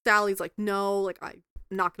Sally's like, no, like, I'm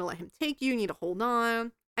not going to let him take you. You need to hold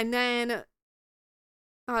on. And then,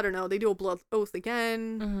 I don't know, they do a blood oath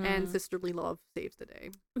again, and sisterly love saves the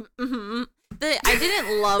day. Mm-hmm. I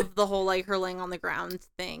didn't love the whole, like, her laying on the ground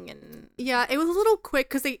thing. And yeah, it was a little quick,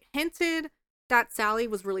 because they hinted that Sally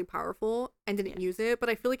was really powerful and didn't use it, but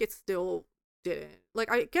I feel like it still didn't. Like,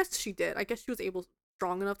 I guess she did. I guess she was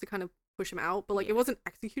strong enough to kind of push him out, but like it wasn't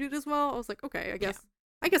executed as well. I was like, okay, I guess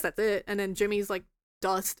that's it. And then Jimmy's like,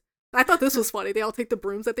 dust. I thought this was funny. They all take the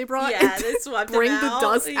brooms that they brought and they swept bring the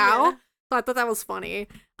dust out. So I thought that was funny.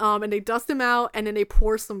 And they dust him out, and then they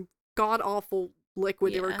pour some god awful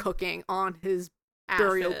liquid they were cooking on his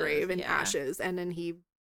burial grave in ashes, and then he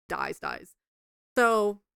dies.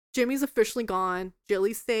 So Jimmy's officially gone.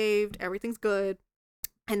 Jilly's saved. Everything's good.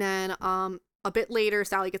 And then a bit later,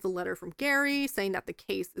 Sally gets a letter from Gary saying that the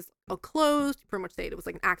case is closed. He pretty much said it was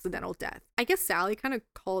like an accidental death. I guess Sally kind of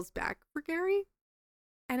calls back for Gary.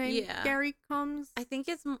 And then Gary comes. I think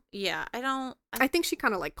it's, I think she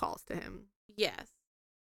kind of like calls to him. Yes.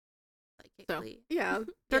 So, yeah,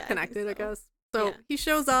 they're connected, I guess. So he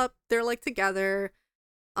shows up. They're like together.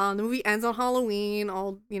 The movie ends on Halloween.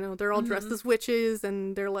 They're all dressed as witches,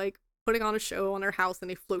 and they're like putting on a show on their house, and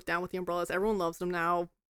they float down with the umbrellas. Everyone loves them now.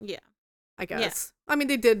 Yeah. I guess. Yeah. I mean,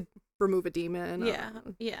 they did remove a demon.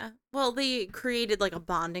 Yeah. Well, they created like a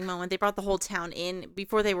bonding moment. They brought the whole town in.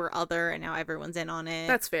 Before they were other, and now everyone's in on it.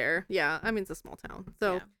 That's fair. Yeah. I mean, it's a small town.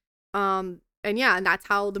 So, and that's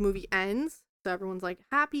how the movie ends. So everyone's like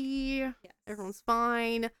happy. Yes. Everyone's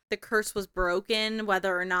fine. The curse was broken,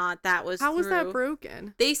 whether or not that was How was that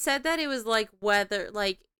broken? They said that it was like whether,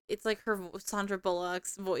 like, it's like her Sandra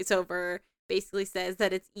Bullock's voiceover basically says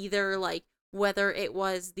that it's either like whether it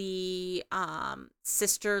was the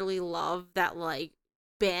sisterly love that like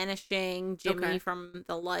banishing Jimmy from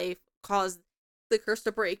the life caused the curse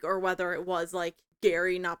to break, or whether it was like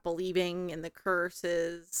Gary not believing in the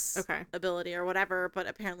curse's ability or whatever, but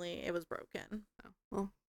apparently it was broken. Oh,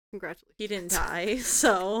 well, congratulations. He didn't die,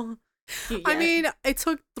 so I mean, it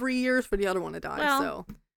took 3 years for the other one to die, so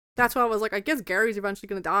that's why I was like, I guess Gary's eventually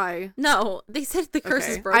gonna die. No, they said the curse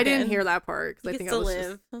is broken. I didn't hear that part because I think I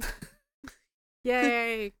was live.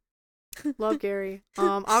 Yay. Love Gary.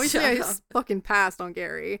 Obviously I fucking passed on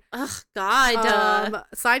Gary. Ugh, God.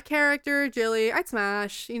 Side character Jilly, I'd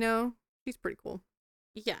smash. She's pretty cool.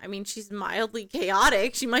 Yeah, I mean, she's mildly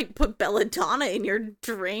chaotic. She might put belladonna in your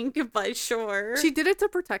drink, but sure. She did it to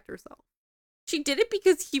protect herself. She did it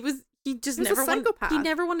because he just never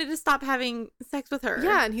wanted to stop having sex with her.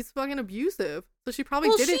 Yeah, and he's fucking abusive. So she probably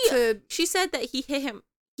did it to. She said that he hit him.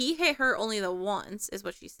 He hit her only the once, is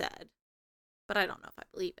what she said. But I don't know if I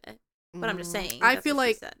believe it. But I'm just saying. I feel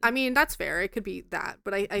like, I mean, that's fair. It could be that.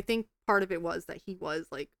 But I think part of it was that he was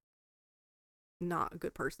like not a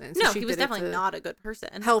good person. So no, he was definitely not a good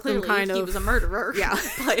person. Help him kind of. He was a murderer. Yeah.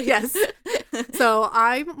 But yes. So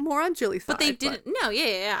I'm more on Jilly's side. But they didn't. No,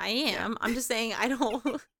 yeah, I am. Yeah. I'm just saying I don't.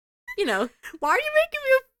 Why are you making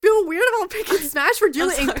me feel weird about picking Smash for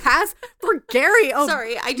Jilly and pass for Gary? Oh,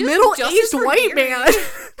 sorry, I just middle-aged white Gary. man.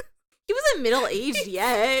 He wasn't middle-aged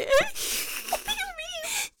yet. What do you mean?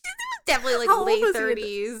 He was definitely like late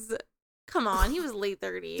 30s. Come on, he was late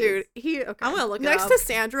 30s. Dude, I'm gonna look next up. to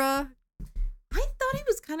Sandra. I thought he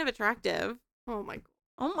was kind of attractive. Oh my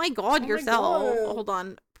god, yourself. My God. Hold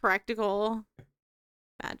on. Practical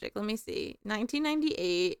Magic. Let me see.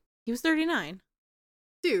 1998. He was 39.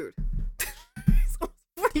 Dude. He's almost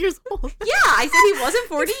 40. 40 years old. Yeah, I said he wasn't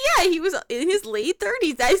 40. Yeah, he was in his late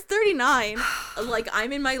 30s. That's 39. Like,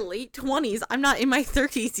 I'm in my late 20s. I'm not in my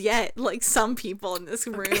 30s yet, like some people in this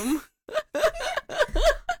room.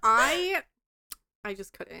 I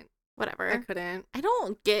just couldn't. Whatever. I couldn't. I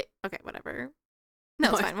don't get... Okay, whatever.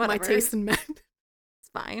 No, it's fine. Whatever. My taste in men. It's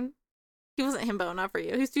fine. He wasn't himbo enough for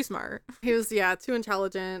you. He's too smart. He was, too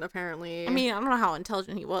intelligent, apparently. I mean, I don't know how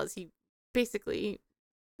intelligent he was. He basically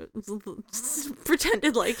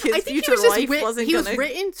pretended like his future wife wasn't he gonna... was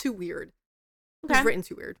written too weird. Okay. He was written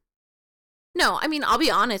too weird. No, I mean, I'll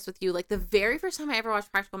be honest with you. Like, the very first time I ever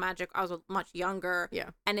watched Practical Magic, I was much younger. Yeah.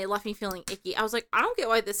 And it left me feeling icky. I was like, I don't get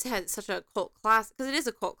why this had such a cult classic. Because it is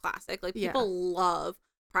a cult classic. Like, people love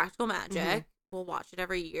Practical Magic. Mm-hmm. We'll watch it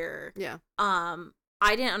every year. Yeah.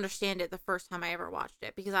 I didn't understand it the first time I ever watched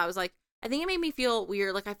it. Because I was like, I think it made me feel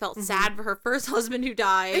weird. Like, I felt sad for her first husband who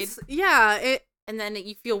died. And then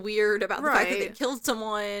you feel weird about the fact that they killed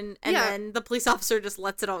someone. And then the police officer just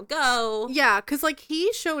lets it all go. Yeah, because, like,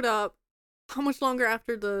 he showed up how much longer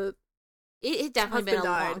after the it definitely been a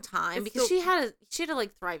long time. Because she had a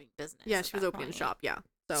like thriving business. Yeah, she was opening a shop,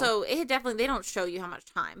 So it had definitely, they don't show you how much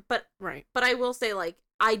time. But but I will say, like,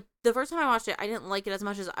 the first time I watched it, I didn't like it as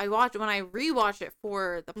much as I watched when I rewatched it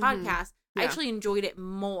for the podcast. I actually enjoyed it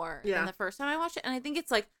more than the first time I watched it. And I think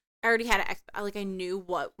it's like I already had I knew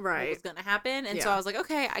what was gonna happen, and so I was like,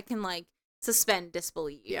 okay, I can like suspend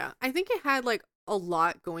disbelief. Yeah, I think it had like a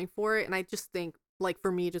lot going for it, and I just think like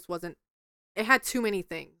for me, it just wasn't. It had too many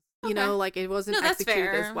things, you know, like it wasn't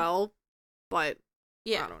executed as well. But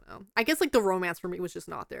I don't know. I guess like the romance for me was just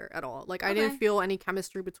not there at all. Like I didn't feel any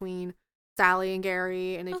chemistry between Sally and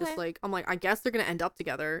Gary, and it just like I'm like I guess they're gonna end up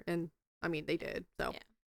together, and I mean they did. So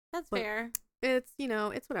that's fair. It's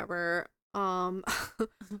it's whatever.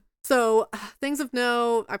 So things of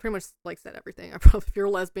note, I pretty much like said everything. I probably if you're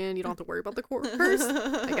a lesbian, you don't have to worry about the curse,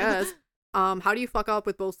 I guess. How do you fuck up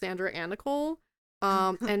with both Sandra and Nicole?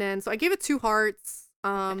 And then so I gave it 2 hearts.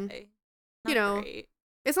 You know,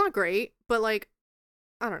 it's not great, but like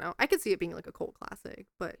I don't know. I could see it being like a cult classic,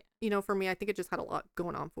 but you know, for me, I think it just had a lot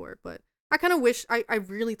going on for it. But I kind of wish I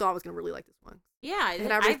really thought I was gonna really like this one. Yeah,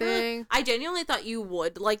 and everything. I genuinely thought you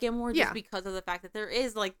would like it more just because of the fact that there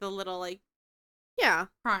is like the little like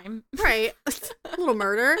crime, right? A little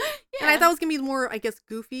murder, and I thought it was gonna be more, I guess,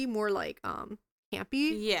 goofy, more like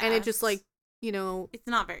campy. Yeah, and it just like it's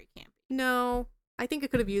not very campy. No, I think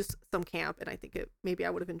it could have used some camp, and I think maybe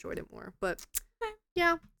I would have enjoyed it more. But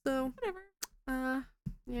yeah, so whatever.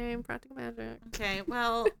 Yay, Practical Magic. Okay,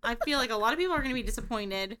 well, I feel like a lot of people are going to be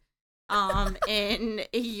disappointed in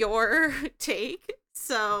your take.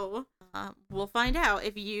 So we'll find out.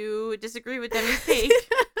 If you disagree with Demi's take,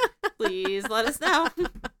 please let us know.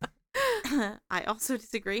 I also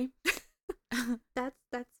disagree.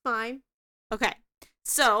 That's fine. Okay,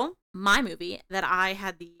 so my movie that I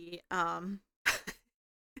had the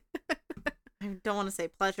I don't want to say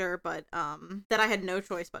pleasure, but that I had no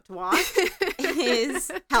choice but to watch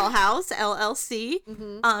is Hell House, LLC,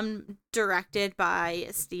 directed by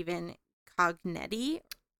Stephen Cognetti.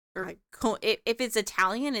 Or if it's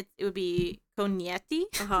Italian, it would be Cognetti.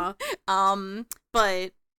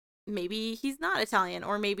 But maybe he's not Italian,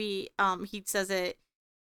 or maybe he says it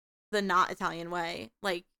the not Italian way,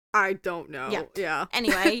 like. I don't know. Yeah.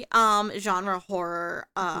 Anyway, genre horror.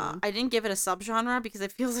 I didn't give it a subgenre because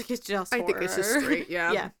it feels like it's just horror. I think it's just straight,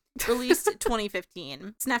 yeah. Released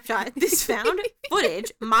 2015. Snapshot. This found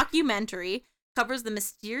footage mockumentary covers the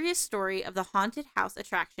mysterious story of the haunted house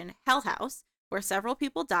attraction Hell House, where several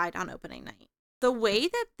people died on opening night. The way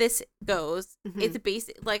that this goes, it's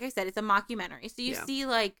basic. Like I said, it's a mockumentary. So you see,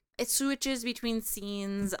 like, it switches between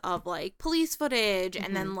scenes of like police footage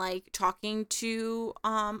and then like talking to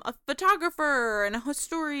a photographer and a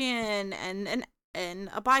historian and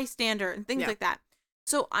a bystander and things like that.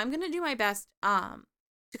 So I'm gonna do my best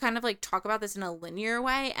to kind of like talk about this in a linear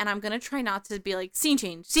way, and I'm gonna try not to be like scene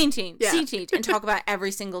change, scene change, and talk about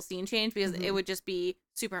every single scene change because it would just be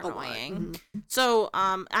super annoying. So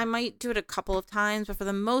I might do it a couple of times, but for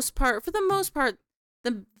the most part,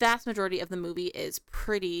 the vast majority of the movie is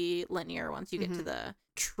pretty linear once you get to the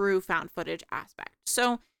true found footage aspect.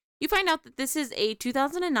 So you find out that this is a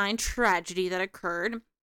 2009 tragedy that occurred,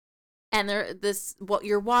 and what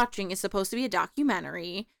you're watching is supposed to be a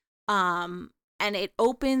documentary. And it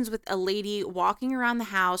opens with a lady walking around the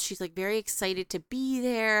house. She's like very excited to be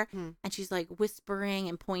there, and she's like whispering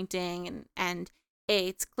and pointing, and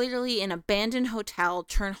it's clearly an abandoned hotel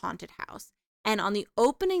turned haunted house. And on the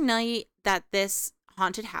opening night that this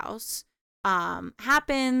haunted house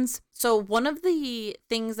happens, so one of the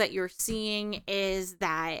things that you're seeing is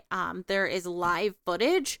that there is live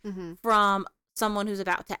footage from someone who's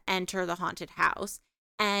about to enter the haunted house.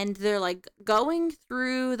 And they're like going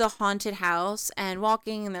through the haunted house and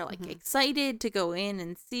walking, and they're like excited to go in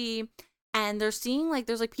and see. And they're seeing like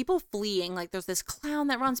there's like people fleeing. Like there's this clown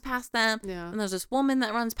that runs past them, and there's this woman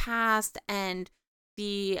that runs past, and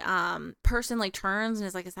the person like turns and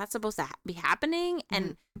is like, is that supposed to be happening?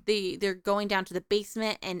 And they're going down to the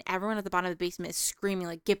basement, and everyone at the bottom of the basement is screaming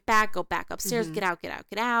like, get back, go back upstairs, get out, get out,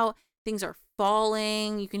 get out. Things are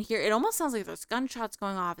falling. You can hear it almost sounds like there's gunshots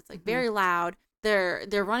going off. It's like very loud.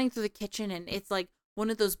 They're running through the kitchen, and it's like one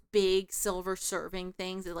of those big silver serving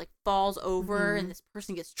things. It like falls over, and this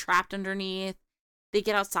person gets trapped underneath. They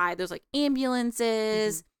get outside. There's like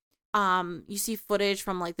ambulances. You see footage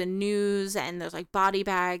from like the news, and there's like body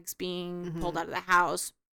bags being pulled out of the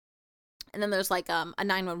house. And then there's like a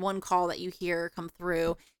 911 call that you hear come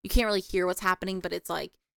through. You can't really hear what's happening, but it's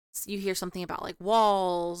like you hear something about like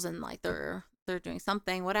walls, and like they're doing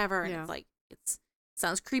something, whatever. And it's like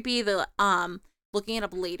sounds creepy. The looking it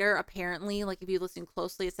up later, apparently, like if you listen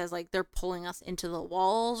closely, it says like they're pulling us into the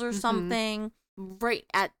walls or something. Right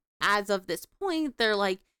as of this point, they're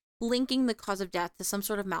like linking the cause of death to some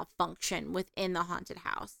sort of malfunction within the haunted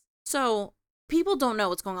house. So people don't know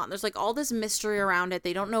what's going on. There's like all this mystery around it.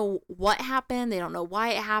 They don't know what happened. They don't know why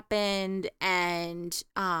it happened. And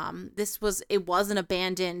it was an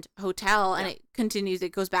abandoned hotel, and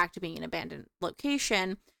it goes back to being an abandoned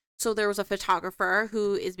location. So there was a photographer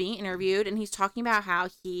who is being interviewed, and he's talking about how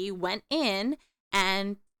he went in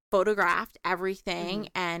and photographed everything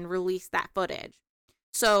and released that footage.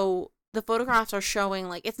 So the photographs are showing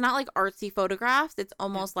like, it's not like artsy photographs. It's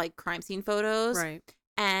almost like crime scene photos. Right.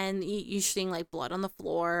 And you're seeing like blood on the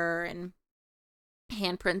floor and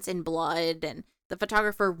handprints in blood. And the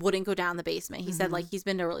photographer wouldn't go down the basement. He said like he's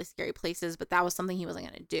been to really scary places, but that was something he wasn't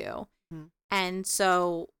going to do. And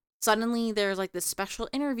so suddenly there's like this special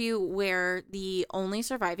interview where the only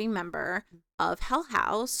surviving member of Hell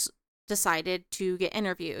House decided to get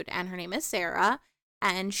interviewed, and her name is Sarah,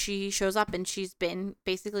 and she shows up, and she's been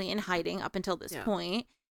basically in hiding up until this point.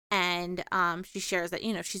 And she shares that,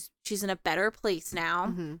 you know, she's in a better place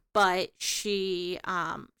now, but she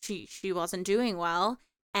wasn't doing well,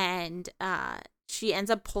 and she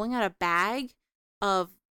ends up pulling out a bag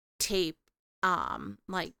of tape,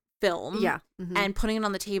 like film, and putting it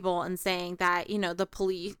on the table and saying that, you know, the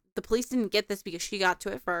police didn't get this because she got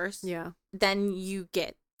to it first. Then you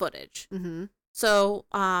get footage. So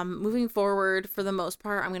moving forward, for the most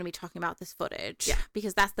part, I'm going to be talking about this footage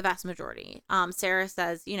because that's the vast majority. Sarah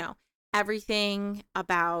says, you know, everything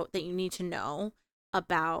about that you need to know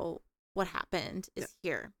about what happened is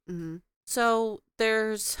here. So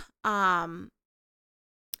there's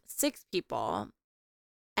 6 people,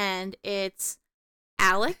 and it's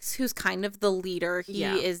Alex, who's kind of the leader. He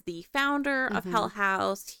is the founder of Hell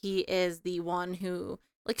House. He is the one who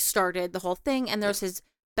like started the whole thing. And there's his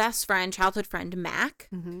best friend, childhood friend, Mac.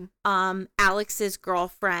 Alex's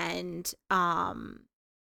girlfriend.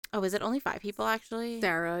 Is it only 5 people actually?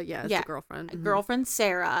 Sarah, the girlfriend. Girlfriend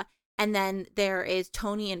Sarah. And then there is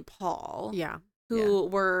Tony and Paul. Who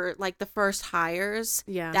were like the first hires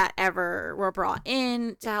that ever were brought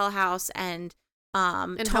in to Hell House. And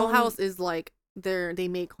Hell House is like they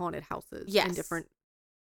make haunted houses in different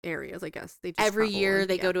areas, I guess. They just every year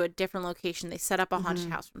they go to a different location. They set up a haunted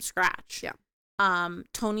house from scratch.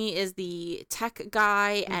 Tony is the tech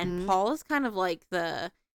guy, and Paul is kind of like I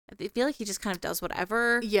feel like he just kind of does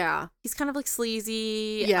whatever. He's kind of like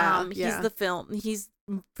sleazy. He's the film. He's,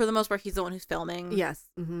 for the most part, he's the one who's filming.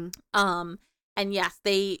 And yes,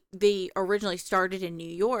 they originally started in New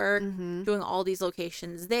York, doing all these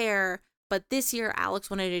locations there. But this year, Alex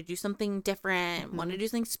wanted to do something different, wanted to do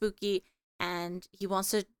something spooky, and he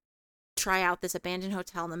wants to try out this abandoned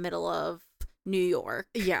hotel in the middle of New York.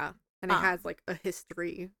 And it has like a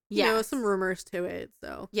history. You know, some rumors to it.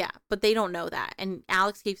 So but they don't know that, and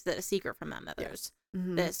Alex keeps it a secret from them that there's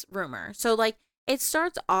this rumor. So like it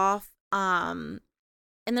starts off, and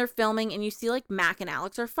they're filming, and you see like Mac and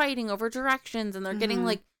Alex are fighting over directions, and they're getting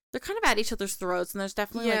like they're kind of at each other's throats, and there's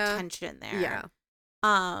definitely like tension there.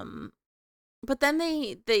 But then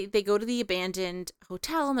they go to the abandoned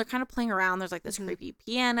hotel, and they're kind of playing around. There's like this creepy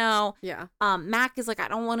piano. Mac is like, I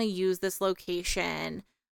don't want to use this location.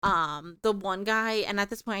 The one guy, and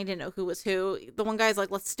at this point I didn't know who was who. The one guy's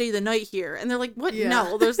like, let's stay the night here. And they're like, what?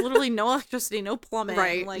 No, there's literally no electricity, no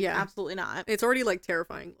plumbing. Like, absolutely not. It's already like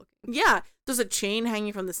terrifying looking. There's a chain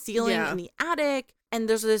hanging from the ceiling in the attic. And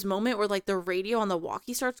there's this moment where like the radio on the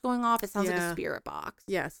walkie starts going off. It sounds like a spirit box.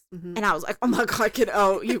 And I was like, oh my God, get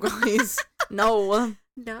out, you guys. No.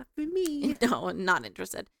 Not for me. No, not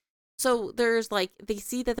interested. So there's like, they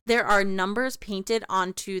see that there are numbers painted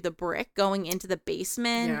onto the brick going into the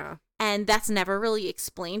basement. Yeah. And that's never really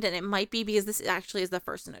explained. And it might be because this actually is the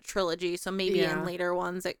first in a trilogy. So maybe in later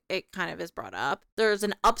ones, it kind of is brought up. There's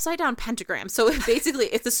an upside down pentagram. So basically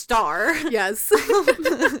it's a star. Yes.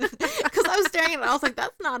 Because I was staring at it. I was like,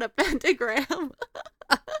 that's not a pentagram.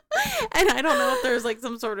 And I don't know if there's like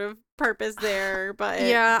some sort of purpose there. But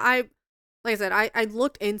yeah, like I said, I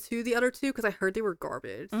looked into the other two because I heard they were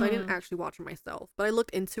garbage. So I didn't actually watch them myself. But I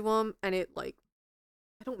looked into them and it like,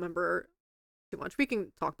 I don't remember too much. We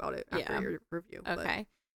can talk about it after your review. Okay.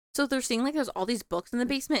 So they're seeing like there's all these books in the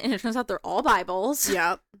basement and it turns out they're all Bibles.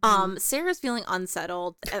 Yeah. Sarah's feeling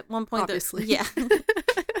unsettled. At one point, obviously.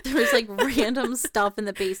 There was like random stuff in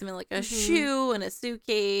the basement, like a shoe and a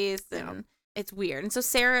suitcase, and it's weird. And so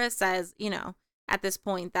Sarah says, you know, at this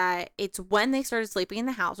point that it's when they started sleeping in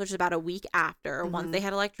the house, which is about a week after, once they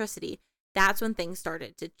had electricity, that's when things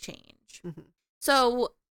started to change.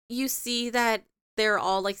 So you see that they're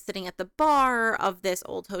all like sitting at the bar of this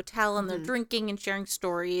old hotel and they're drinking and sharing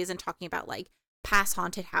stories and talking about like past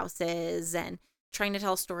haunted houses and trying to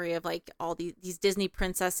tell a story of like all these Disney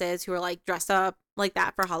princesses who are like dressed up like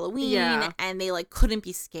that for Halloween and they like couldn't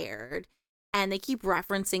be scared. And they keep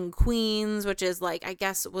referencing Queens, which is like, I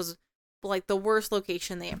guess was like the worst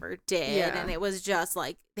location they ever did. Yeah. And it was just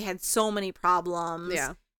like they had so many problems.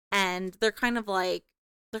 Yeah. And they're kind of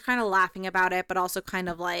laughing about it, but also kind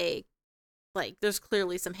of like there's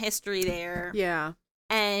clearly some history there. Yeah.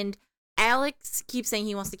 And Alex keeps saying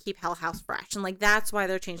he wants to keep Hell House fresh. And like that's why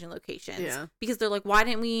they're changing locations. Yeah. Because they're like, why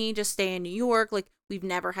didn't we just stay in New York? Like we've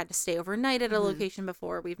never had to stay overnight at a location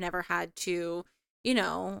before. We've never had to, you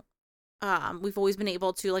know, we've always been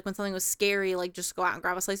able to, like when something was scary, like just go out and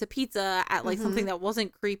grab a slice of pizza at like something that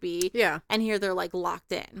wasn't creepy. Yeah. And here they're like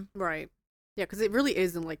locked in. Right. Yeah, because it really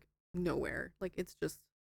is in like nowhere. Like it's just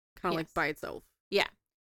kind of like by itself. Yeah.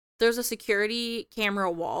 There's a security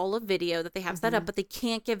camera wall of video that they have set up, but they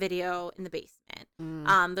can't get video in the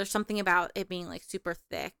basement. There's something about it being like super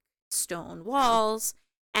thick stone walls.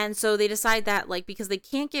 And so they decide that like because they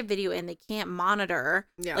can't get video in, they can't monitor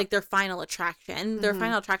like their final attraction. Their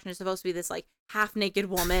final attraction is supposed to be this like half naked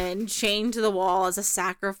woman chained to the wall as a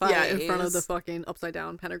sacrifice. Yeah, in front of the fucking upside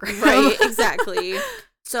down pentagram. Right, exactly.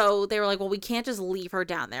 So they were like, well, we can't just leave her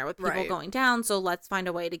down there with people going down. So let's find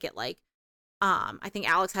a way to get like, I think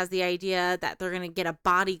Alex has the idea that they're going to get a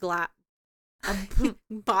body clown.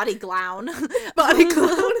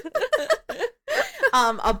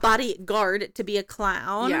 A bodyguard to be a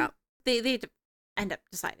clown. Yeah. They end up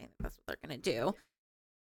deciding that that's what they're going to do.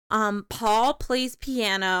 Paul plays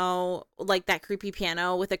piano, like that creepy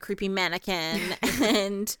piano with a creepy mannequin.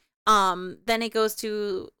 And then it goes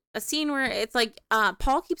to a scene where it's like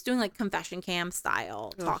Paul keeps doing like confession cam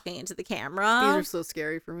style talking into the camera. These are so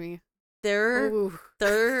scary for me. They're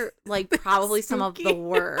like probably some of the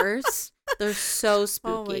worst. They're so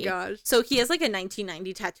spooky. Oh my gosh. So he has like a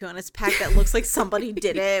 1990 tattoo on his pec that looks like somebody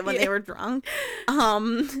did it when they were drunk.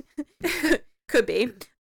 Could be.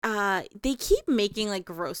 They keep making like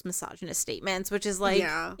gross misogynist statements, which is like,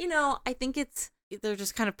 you know, I think they're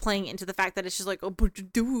just kind of playing into the fact that it's just like a bunch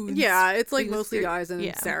of dudes. Yeah, it's like mostly guys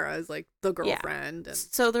and Sarah is like the girlfriend. Yeah. And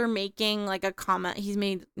so they're making like a comment.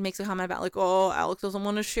 Makes a comment about like, oh, Alex doesn't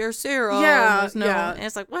want to share Sarah. Yeah, And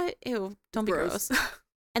it's like, what? Ew, don't be gross.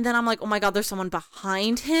 And then I'm like, oh my God, there's someone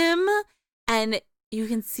behind him. And you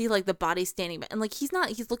can see like the body standing, and like he's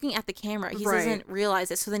looking at the camera. He doesn't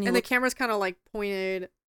realize it. So then the camera's kind of like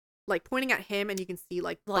pointing at him, and you can see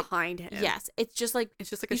like behind him. Yes, it's just like a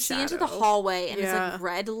shadow. You see into the hallway, and it's like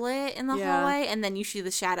red lit in the hallway, and then you see the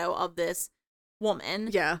shadow of this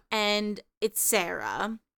woman. Yeah, and it's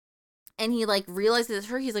Sarah, and he like realizes it's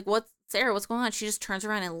her. He's like, "What's Sarah? What's going on?" She just turns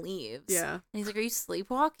around and leaves. Yeah, and he's like, "Are you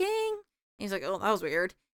sleepwalking?" And he's like, "Oh, that was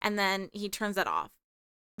weird," and then he turns that off.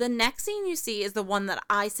 The next scene you see is the one that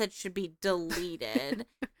I said should be deleted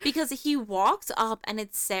because he walks up and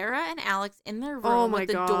it's Sarah and Alex in their room with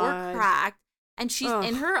the door cracked, and she's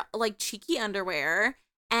in her like cheeky underwear,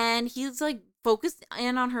 and he's like focused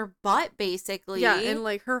in on her butt basically. Yeah, and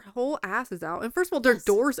like her whole ass is out. And first of all, their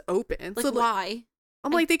door's open. Like, so why?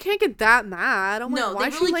 I'm like, they can't get that mad. I'm like, why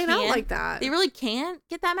is she laying out like that? They really can't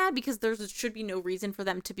get that mad because there should be no reason for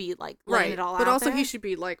them to be like laying it all out. But also there. He should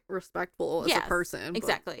be like respectful as a person.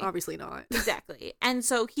 Exactly. Obviously not. Exactly. And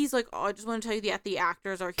so he's like, oh, I just want to tell you that the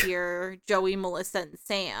actors are here, Joey, Melissa, and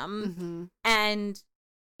Sam. Mm-hmm. And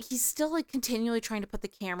he's still like continually trying to put the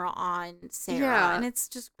camera on Sarah. Yeah. And it's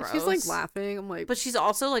just gross. She's like laughing. I'm like, but she's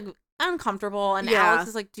also like uncomfortable. And Alex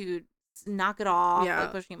is like, dude, knock it off. Yeah.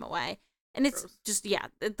 Like pushing him away. And it's Gross. just, yeah,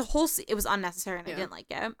 the whole it was unnecessary and I Yeah. didn't like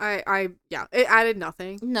it. Yeah, it added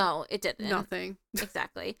nothing. No, it didn't. Nothing.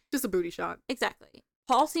 Exactly. Just a booty shot. Exactly.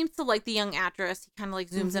 Paul seems to like the young actress. He kind of like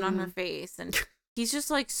zooms in on her Mhm. face and he's just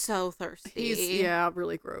like so thirsty. He's,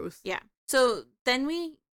 really gross. Yeah. So then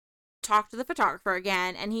we talk to the photographer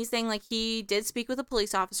again and he's saying like he did speak with a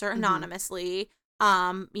police officer anonymously.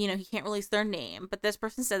 You know, he can't release their name, but this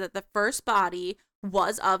person said that the first body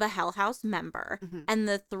was of a Hell House member and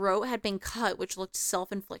the throat had been cut, which looked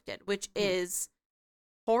self-inflicted, which is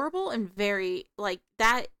horrible and very like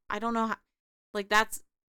that. I don't know how, like that's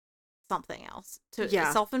something else to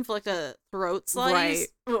self-inflict a throat slice. Right.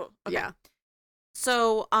 Ugh, okay. Yeah.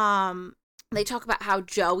 So, they talk about how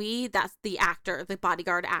Joey, that's the actor, the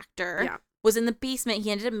bodyguard actor, was in the basement.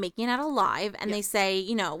 He ended up making it out alive. And they say,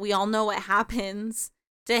 you know, we all know what happens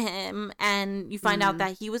to him. And you find out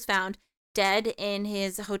that he was found dead in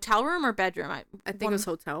his hotel room or bedroom. I think it was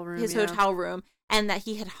hotel room. His hotel room. And that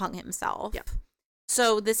he had hung himself. Yep.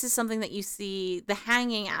 So this is something that you see, the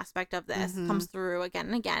hanging aspect of this comes through again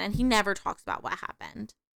and again. And he never talks about what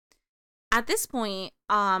happened. At this point,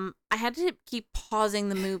 I had to keep pausing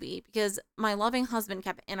the movie because my loving husband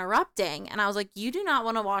kept interrupting. And I was like, you do not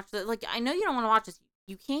want to watch this. Like, I know you don't want to watch this.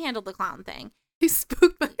 You can't handle the clown thing. He's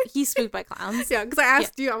spooked by clowns. Yeah, because I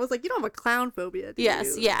asked you, I was like, you don't have a clown phobia, do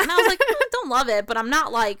Yes, you? yeah. And I was like, I don't love it, but I'm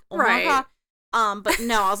not like, oh my God. But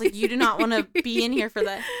no, I was like, you do not want to be in here for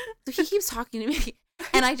that. So he keeps talking to me.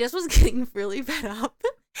 And I just was getting really fed up.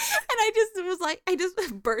 And I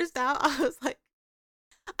just burst out. I was like,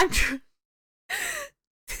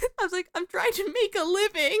 I'm trying to make a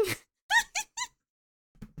living.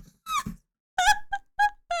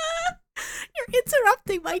 You're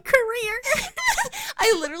interrupting my career.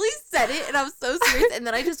 I literally said it and I was so serious and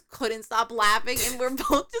then I just couldn't stop laughing and we're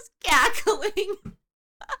both just cackling.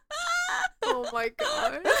 Oh my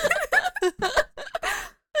God.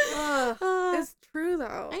 It's true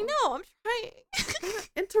though. I know, I'm trying.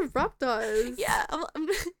 Interrupt us. Yeah,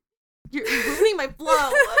 you're ruining my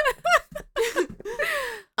flow.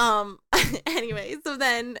 Anyway, so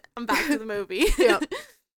then I'm back to the movie. Yep.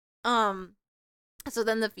 So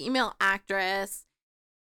then the female actress,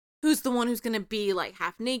 who's the one who's gonna be like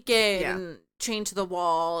half naked and chained to the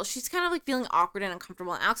wall, she's kind of like feeling awkward and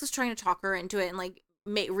uncomfortable. And Alex is trying to talk her into it and like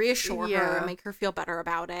reassure her and make her feel better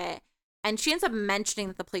about it. And she ends up mentioning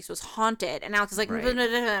that the place was haunted. And Alex is like,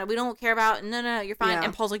 no, we don't care about, no, you're fine. Yeah.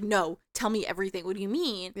 And Paul's like, no, tell me everything. What do you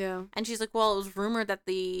mean? Yeah. And she's like, well, it was rumored that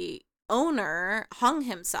the owner hung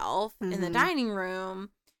himself in the dining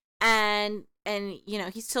room. And you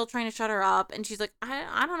know, he's still trying to shut her up. And she's like,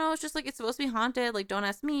 I don't know. It's just like, it's supposed to be haunted. Like, don't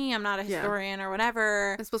ask me. I'm not a historian or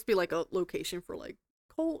whatever. It's supposed to be like a location for like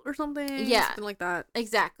cult or something. Yeah. Something like that.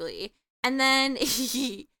 Exactly. And then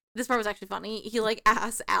this part was actually funny. He like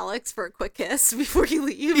asks Alex for a quick kiss before he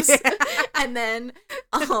leaves. Yeah. And then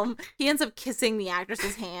he ends up kissing the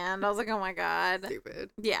actress's hand. I was like, oh my God.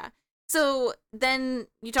 Stupid. Yeah. So then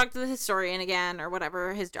you talk to the historian again or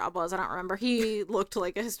whatever his job was. I don't remember. He looked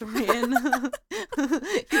like a historian.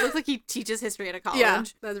 He looks like he teaches history at a college. Yeah,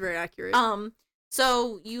 that's very accurate.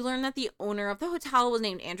 So you learn that the owner of the hotel was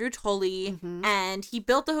named Andrew Tolley, and he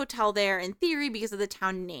built the hotel there in theory because of the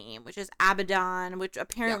town name, which is Abaddon, which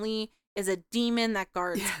apparently is a demon that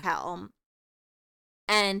guards hell.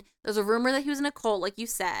 And there's a rumor that he was in a cult, like you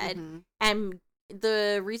said, and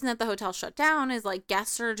the reason that the hotel shut down is like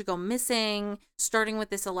guests started to go missing, starting with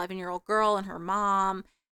this 11-year-old girl and her mom.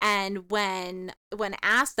 And when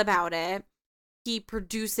asked about it, he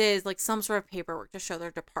produces like some sort of paperwork to show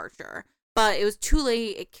their departure. But it was too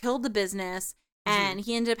late. It killed the business. And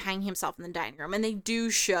he ended up hanging himself in the dining room. And they do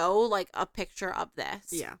show like a picture of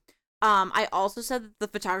this. Yeah. I also said that the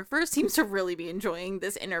photographer seems to really be enjoying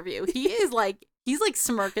this interview. He's like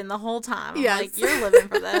smirking the whole time. I'm like, you're living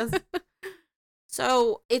for this.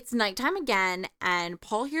 So it's nighttime again, and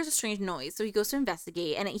Paul hears a strange noise. So he goes to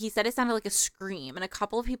investigate, and he said it sounded like a scream, and a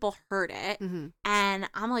couple of people heard it. And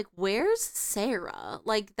I'm like, where's Sarah?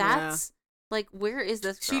 Like, that's like, where is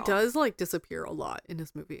this girl? She does like disappear a lot in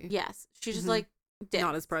this movie. Yes, she just like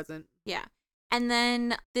not as present. Yeah. And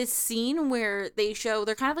then this scene where they're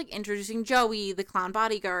kind of like introducing Joey, the clown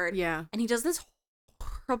bodyguard. Yeah. And he does this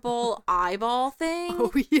horrible eyeball thing.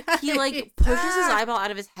 Oh yeah. He like pushes his eyeball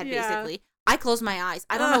out of his head basically. I closed my eyes.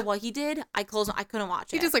 I don't know what he did. I couldn't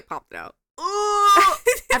watch it. He just like popped it out.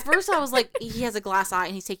 At first I was like, he has a glass eye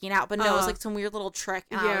and he's taking it out, but no, it's like some weird little trick.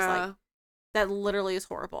 And I was like, that literally is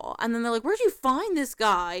horrible. And then they're like, where'd you find this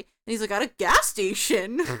guy? And he's like, at a gas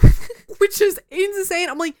station. Which is insane.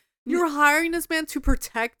 I'm like, you're hiring this man to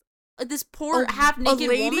protect this poor half-naked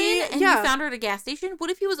woman, and you found her at a gas station? What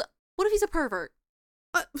if he's a pervert?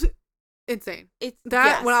 insane. It's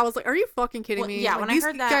that when I was like, are you fucking kidding me? Yeah, like, when these I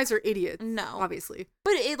heard that, guys are idiots. No, obviously.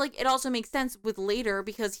 But it also makes sense with later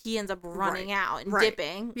because he ends up running out and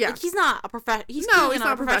dipping. Yeah, like, he's not a professional. He's not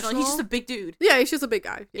a professional. He's just a big dude. Yeah, he's just a big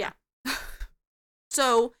guy. Yeah.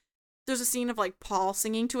 So there's a scene of like Paul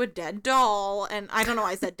singing to a dead doll, and I don't know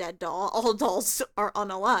why I said dead doll. All dolls are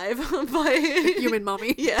unalive, but human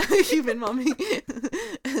mummy. Yeah, human mummy.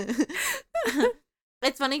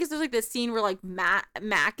 It's funny because there's like this scene where like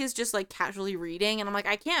Mac is just like casually reading, and I'm like,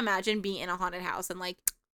 I can't imagine being in a haunted house and like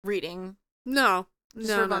reading. No.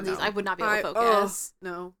 I would not be able to focus.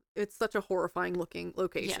 No, it's such a horrifying looking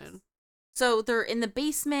location. Yes. So they're in the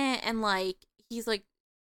basement, and like he's like,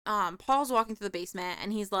 Paul's walking through the basement,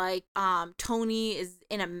 and he's like, Tony is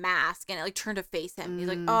in a mask, and it like turned to face him. He's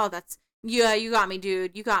like, oh, that's. Yeah, you got me,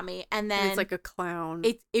 dude. You got me. And then it's like a clown.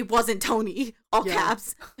 It wasn't Tony. All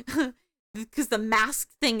caps. Because the mask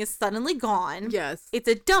thing is suddenly gone. Yes. It's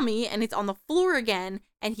a dummy, and it's on the floor again,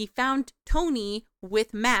 and he found Tony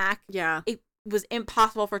with Mac. Yeah. It was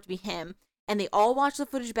impossible for it to be him. And they all watch the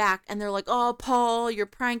footage back, and they're like, oh, Paul, you're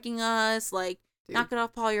pranking us. Like, dude, knock it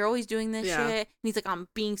off, Paul. You're always doing this shit. And he's like, I'm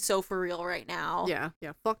being so for real right now. Yeah.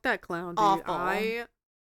 Fuck that clown, dude. Awful. I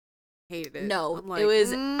hated it. No, like, it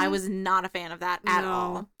was, I was not a fan of that at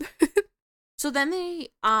all. So then they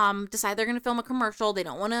decide they're going to film a commercial. They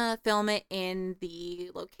don't want to film it in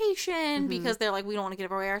the location because they're like, we don't want to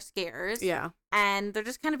give away our scares. Yeah. And they're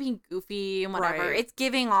just kind of being goofy and whatever. Right. It's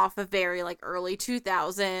giving off a very like early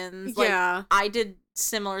 2000s. Like, I did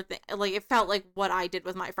similar thing. Like, it felt like what I did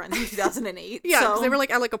with my friends in 2008. Yeah, because they were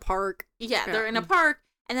like at like a park. Yeah, they're in a park.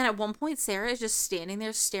 And then at one point, Sarah is just standing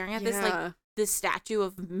there staring at this statue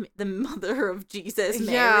of the mother of Jesus,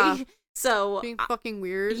 Mary. Yeah. So being fucking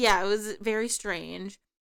weird. Yeah, it was very strange.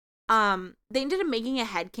 They ended up making a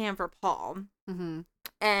head cam for Paul,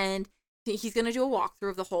 and he's gonna do a walkthrough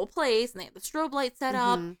of the whole place, and they have the strobe light set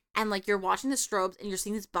up, and like you're watching the strobes, and you're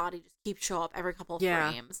seeing this body just keep show up every couple of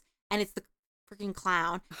frames, and it's the freaking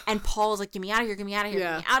clown, and Paul's like, "Get me out of here! Get me out of here!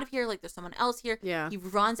 Get me out of here! Like there's someone else here." Yeah. He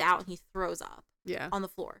runs out and he throws up. On the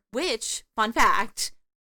floor, which, fun fact,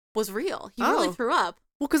 was real. He really threw up.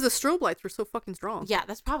 Well, because the strobe lights were so fucking strong. Yeah,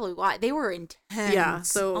 that's probably why. They were intense. Yeah,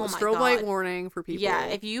 so strobe light warning for people. Yeah,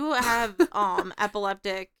 if you have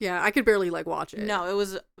epileptic. Yeah, I could barely like watch it. No, it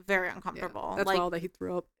was very uncomfortable. Yeah, that's like, all that he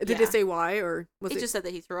threw up. Did it say why, or was it? It just said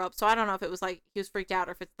that he threw up, so I don't know if it was like he was freaked out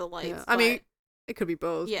or if it's the lights. Yeah. I mean, it could be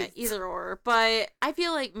both. Yeah, either or. But I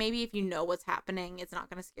feel like maybe if you know what's happening, it's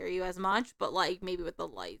not going to scare you as much, but like maybe with the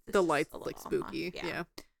lights. The lights like spooky. Yeah.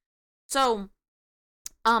 So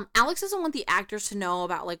Alex doesn't want the actors to know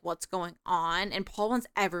about like what's going on, and Paul wants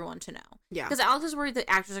everyone to know. Yeah. Because Alex is worried that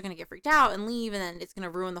actors are going to get freaked out and leave, and then it's going to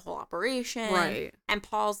ruin the whole operation. Right. And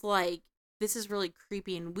Paul's like, this is really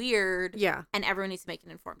creepy and weird. Yeah. And everyone needs to make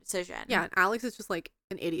an informed decision. Yeah. And Alex is just like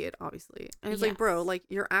an idiot, obviously. And it's like, bro, like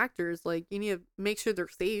you're actors, like you need to make sure they're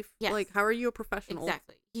safe. Yeah. Like, how are you a professional?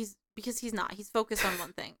 Exactly. He's not. He's focused on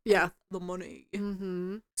one thing. Yeah. The money.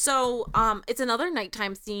 So, it's another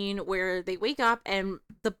nighttime scene where they wake up and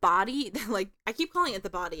the body, like, I keep calling it the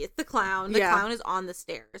body. It's the clown. The clown is on the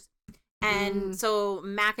stairs. And so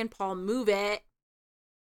Mac and Paul move it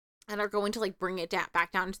and are going to, like, bring it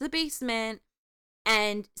back down into the basement.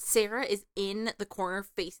 And Sarah is in the corner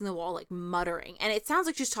facing the wall, like, muttering. And it sounds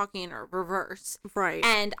like she's talking in reverse. Right.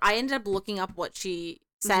 And I ended up looking up what she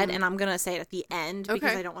said, and I'm gonna say it at the end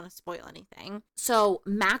because I don't want to spoil anything. So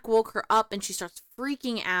Mac woke her up and she starts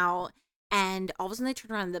freaking out, and all of a sudden they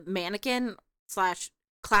turn around and the mannequin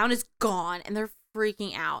 / clown is gone, and they're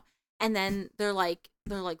freaking out. And then they're like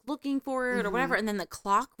looking for it or whatever, and then the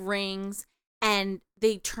clock rings and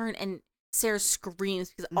they turn and Sarah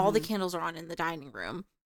screams because all the candles are on in the dining room,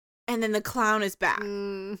 and then the clown is back.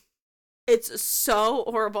 It's so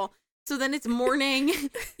horrible. So then it's morning.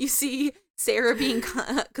 You see Sarah being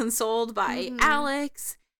consoled by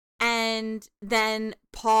Alex, and then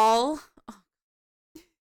Paul.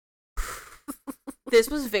 This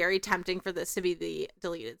was very tempting for this to be the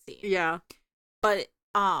deleted scene. Yeah, but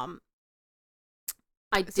I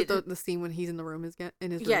did the scene when he's in the room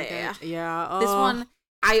in his room again. Yeah. Oh. This one.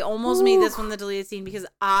 I almost made this one the deleted scene because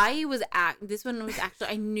this one was actually,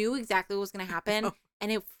 I knew exactly what was going to happen,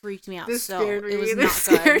 and it freaked me out. It was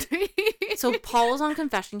not good. So Paul is on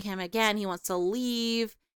confession cam again. He wants to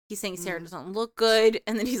leave. He's saying Sarah doesn't look good,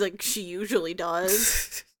 and then he's like, she usually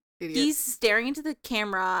does. He's staring into the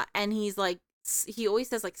camera, and he's like, he always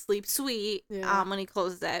says like, sleep sweet when he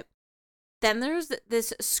closes it. Then there's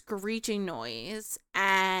this screeching noise,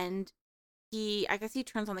 and I guess he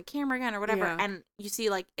turns on the camera again or whatever, and you see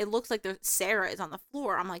like it looks like Sarah is on the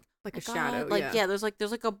floor. I'm like a shadow, like there's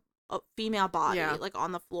like a female body like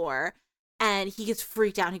on the floor, And he gets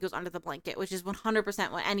freaked out. And he goes under the blanket, which is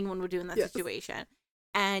 100% what anyone would do in that situation.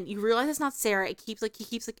 And you realize it's not Sarah. He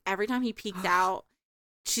keeps every time he peeks out,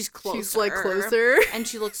 she's closer. She's like closer. And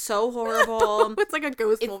she looks so horrible. It's like a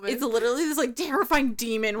ghost woman. It's literally this like terrifying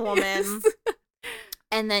demon woman. Yes.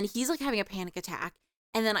 And then he's like having a panic attack.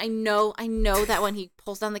 And then I know that when he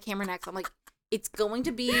pulls down the camera next, I'm like, it's going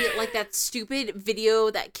to be like that stupid video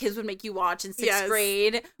that kids would make you watch in 6th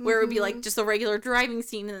grade, where it would be like just a regular driving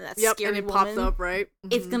scene and that scary and it woman pops up, right?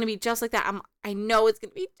 It's gonna be just like that. I know it's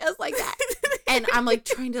gonna be just like that. And I'm like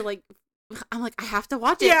trying to like, I'm like, I have to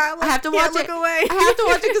watch it. Yeah, I have to watch it. Away. I have to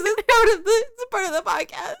watch it because it's part of the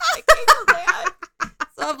podcast. I can't.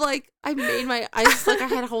 So I'm like, I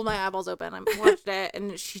had to hold my eyeballs open. I watched it,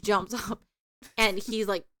 and she jumps up, and he's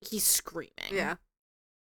screaming. Yeah.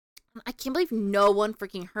 I can't believe no one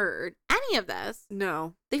freaking heard any of this.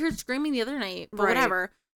 No. They heard screaming the other night, but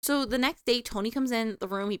whatever. So the next day, Tony comes in the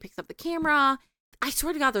room. He picks up the camera. I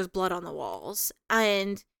swear to God, there's blood on the walls.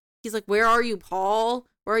 And he's like, where are you, Paul?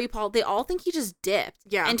 Where are you, Paul? They all think he just dipped.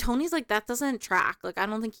 Yeah. And Tony's like, that doesn't track. Like, I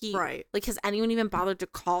don't think he, like, has anyone even bothered to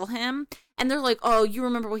call him? And they're like, oh, you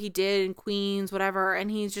remember what he did in Queens, whatever. And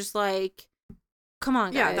he's just like, come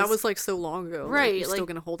on, guys. Yeah, that was like so long ago. Right. Like, you're still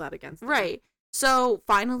going to hold that against him. Right. So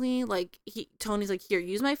finally, like, Tony's like, here,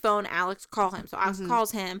 use my phone. Alex, call him. So Alex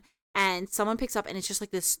calls him, and someone picks up, and it's just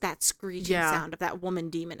like that screeching sound of that woman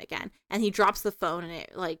demon again. And he drops the phone, and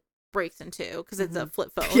it like breaks in two because it's a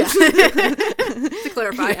flip phone. Yeah. To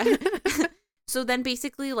clarify. Yeah. So then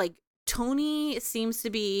basically, like, Tony seems to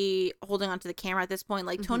be holding onto the camera at this point.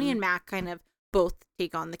 Like, Tony and Mac kind of both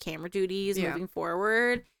take on the camera duties moving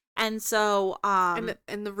forward. And so, and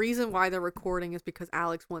the reason why they're recording is because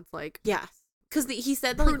Alex wants, like, because he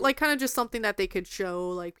said like kind of just something that they could show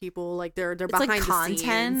like people, like they're behind like the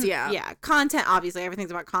content. scenes. Yeah, content. Obviously, everything's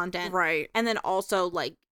about content, right? And then also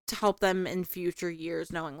like to help them in future years,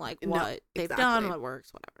 knowing like what they've done, what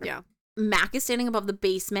works, whatever. Yeah. Mac is standing above the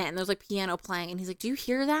basement, and there's like piano playing, and he's like, "Do you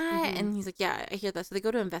hear that?" And he's like, "Yeah, I hear that." So they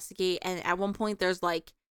go to investigate, and at one point, there's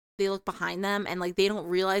like they look behind them, and like they don't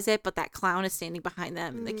realize it, but that clown is standing behind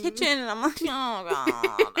them in the kitchen, and I'm like, "Oh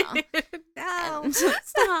God, no,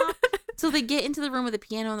 stop!" So they get into the room with the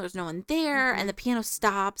piano, and there's no one there, and the piano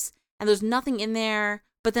stops, and there's nothing in there.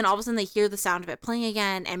 But then all of a sudden they hear the sound of it playing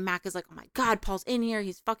again, and Mac is like, "Oh my God, Paul's in here.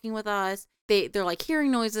 He's fucking with us." They're like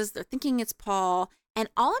hearing noises. They're thinking it's Paul, and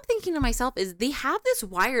all I'm thinking to myself is they have this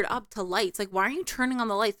wired up to lights. Like, why aren't you turning on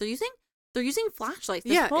the lights? They're using flashlights.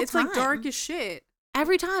 This whole it's time. like dark as shit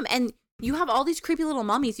every time, and you have all these creepy little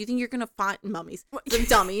mummies. You think you're gonna find mummies, some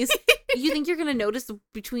dummies? You think you're gonna notice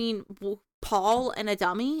between Paul and a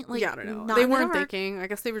dummy? Like, yeah, I don't know. They weren't thinking. I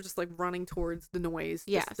guess they were just like running towards the noise,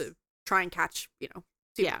 just to try and catch,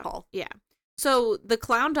 Paul. Yeah. So the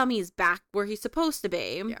clown dummy is back where he's supposed to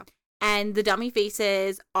be. Yeah. And the dummy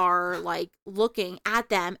faces are like looking at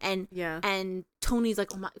them, and Tony's like,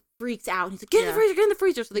 oh my, freaks out. And he's like, get in the freezer, get in the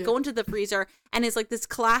freezer. So they go into the freezer, and it's like this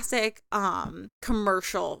classic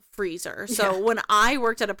commercial freezer. So when I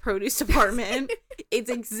worked at a produce department, it's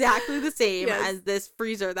exactly the same as this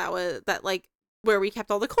freezer where we kept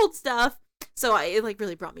all the cold stuff. So it like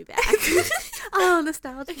really brought me back. Oh,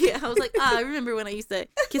 nostalgia. Yeah, I was like, I remember when I used to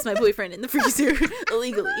kiss my boyfriend in the freezer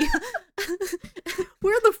illegally.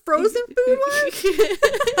 Where the frozen food was?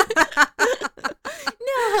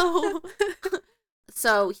 No.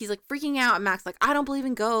 So he's like freaking out, and Mac's like, I don't believe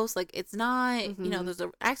in ghosts. Like, it's not, there's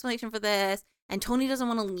an explanation for this. And Tony doesn't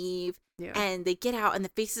want to leave. Yeah. And they get out, and the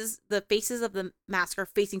faces of the mask are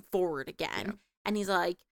facing forward again. Yeah. And he's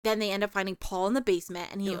like, then they end up finding Paul in the basement,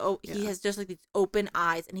 and he has just like these open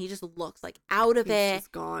eyes, and he just looks like out of it.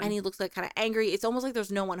 Just gone. And he looks like kind of angry. It's almost like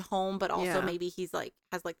there's no one home, but also maybe he's like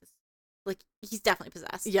has like this, like he's definitely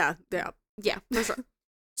possessed. Yeah, for sure.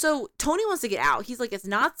 So Tony wants to get out. He's like, it's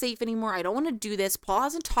not safe anymore. I don't want to do this. Paul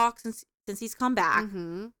hasn't talked since he's come back.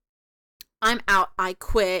 I'm out. I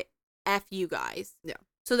quit. F you guys. Yeah.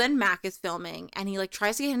 So then Mac is filming, and he like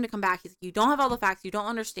tries to get him to come back. He's like, you don't have all the facts. You don't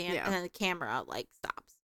understand. And then the camera like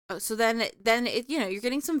stops. So then it, you're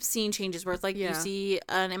getting some scene changes where it's like you see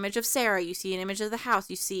an image of Sarah, you see an image of the house,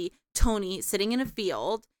 you see Tony sitting in a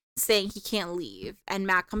field saying he can't leave, and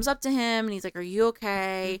Mac comes up to him and he's like, are you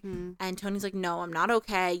okay? And Tony's like, no, I'm not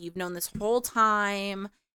okay. You've known this whole time,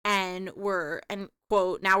 and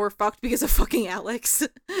quote, now we're fucked because of fucking Alex.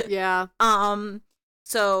 Yeah.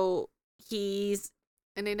 So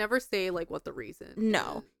and they never say like what the reason.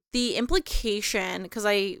 No. The implication, because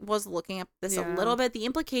I was looking up this a little bit, the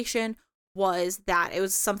implication was that it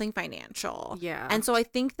was something financial. Yeah. And so I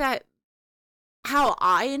think that how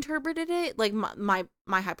I interpreted it, like my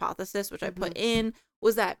hypothesis, which I put in,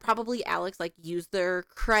 was that probably Alex like used their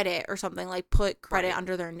credit or something, like put credit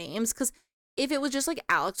under their names. Because if it was just like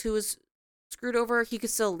Alex who was screwed over, he could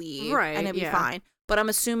still leave and it'd be fine. But I'm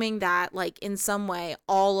assuming that like in some way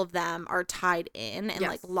all of them are tied in and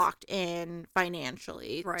like locked in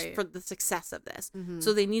financially for the success of this.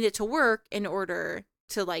 So they need it to work in order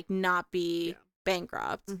to like not be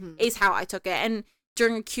bankrupt is how I took it. And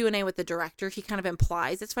during a Q&A with the director, he kind of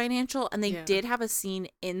implies it's financial, and they did have a scene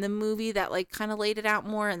in the movie that like kind of laid it out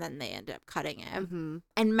more, and then they ended up cutting it.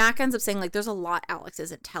 And Mac ends up saying like there's a lot Alex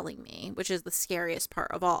isn't telling me, which is the scariest part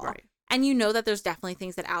of all. And you know that there's definitely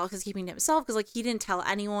things that Alex is keeping to himself because like he didn't tell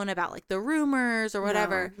anyone about like the rumors or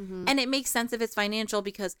whatever. And it makes sense if it's financial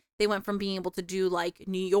because they went from being able to do like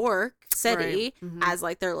New York City as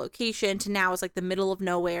like their location to now it's like the middle of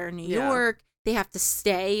nowhere in New York. They have to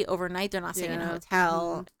stay overnight. They're not staying in a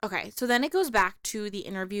hotel. Okay, so then it goes back to the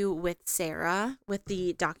interview with Sarah, with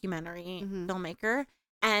the documentary filmmaker.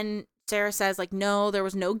 And Sarah says, like, no, there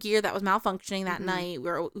was no gear that was malfunctioning that night.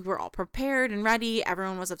 We were all prepared and ready.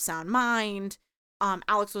 Everyone was of sound mind.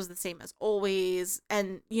 Alex was the same as always.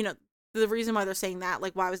 And, you know, the reason why they're saying that,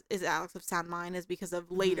 like, is Alex of sound mind is because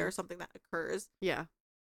of later something that occurs. Yeah.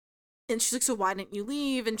 And she's like, so why didn't you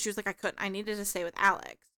leave? And she was like, I couldn't. I needed to stay with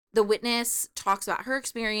Alex. The witness talks about her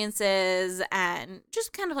experiences and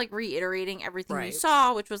just kind of like reiterating everything you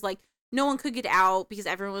saw, which was like no one could get out because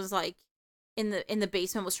everyone was like in the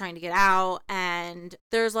basement was trying to get out. And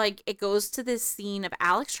there's like it goes to this scene of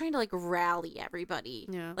Alex trying to like rally everybody,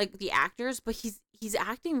 like the actors, but he's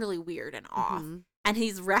acting really weird and off. And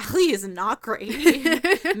his rally is not great.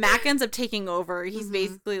 Mac ends up taking over. He's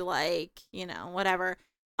basically like, you know, whatever.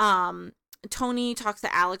 Tony talks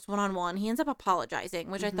to Alex one-on-one. He ends up apologizing,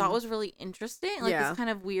 which I thought was really interesting. Like this kind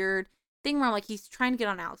of weird thing where like he's trying to get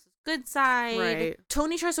on Alex's good side.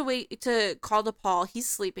 Tony tries to wait to call to Paul. He's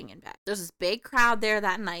sleeping in bed. There's this big crowd there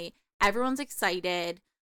that night. Everyone's excited.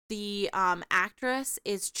 The actress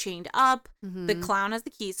is chained up. The clown has the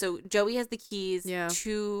keys. So Joey has the keys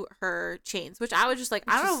to her chains, which I was just like,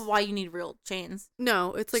 I don't know why you need real chains.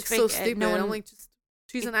 No, it's like so stupid. No one, I'm like,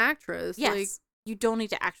 she's an actress. Yes. Like, you don't need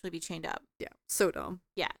to actually be chained up. Yeah, so dumb.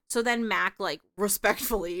 Yeah. So then Mac, like,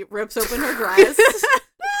 respectfully rips open her dress.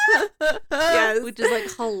 Yes. Which is,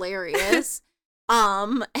 like, hilarious.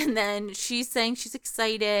 And then she's saying she's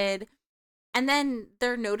excited. And then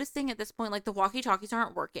they're noticing at this point, like, the walkie-talkies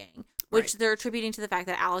aren't working, which they're attributing to the fact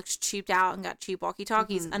that Alex cheaped out and got cheap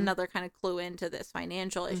walkie-talkies. Another kind of clue into this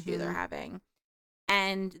financial issue they're having.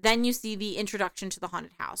 And then you see the introduction to the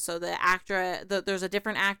haunted house. So the actress, there's a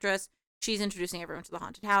different actress. She's introducing everyone to the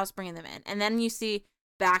haunted house, bringing them in. And then you see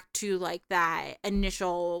back to, like, that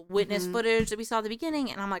initial witness footage that we saw at the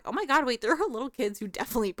beginning. And I'm like, oh, my God, wait, there are little kids who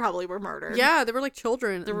definitely probably were murdered. Yeah, they were, like,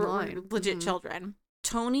 children. They were legit children.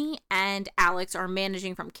 Tony and Alex are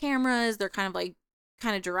managing from cameras. They're kind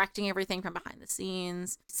of directing everything from behind the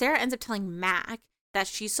scenes. Sarah ends up telling Mac that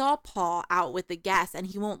she saw Paul out with the guests and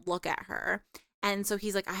he won't look at her. And so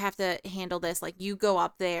he's like, I have to handle this. Like, you go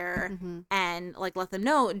up there and, like, let them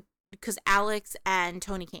know. Because Alex and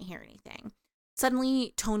Tony can't hear anything.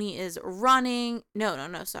 Suddenly, Tony is running. No,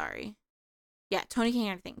 sorry. Yeah, Tony can't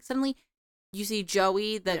hear anything. Suddenly, you see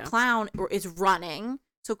Joey, the clown, is running.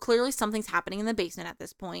 So clearly something's happening in the basement at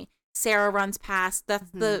this point. Sarah runs past. That's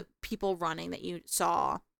the people running that you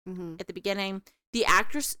saw at the beginning. The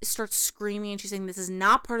actress starts screaming and she's saying, this is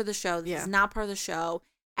not part of the show. This is not part of the show.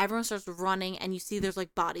 Everyone starts running and you see there's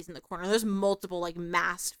like bodies in the corner. There's multiple like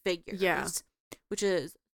masked figures. Yeah. Which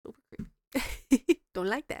is super creepy. Don't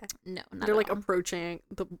like that. No, not they're at like all. approaching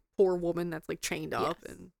the poor woman that's like chained up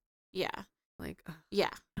and like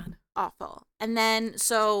awful. And then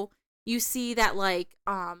so you see that like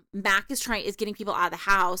Mac is getting people out of the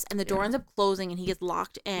house and the door ends up closing and he gets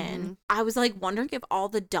locked in. I was like wondering if all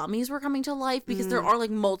the dummies were coming to life because there are like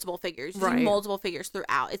multiple figures. You see multiple figures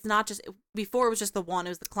throughout. It's not just before it was just the one, it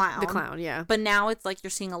was the clown. The clown, yeah. But now it's like you're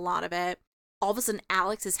seeing a lot of it. All of a sudden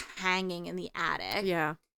Alex is hanging in the attic.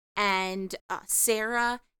 Yeah. And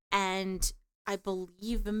Sarah and I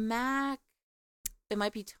believe Mac, it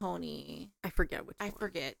might be Tony. I forget which I one.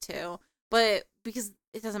 forget too. But because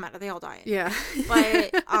it doesn't matter, they all die. Yeah.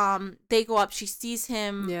 But they go up, she sees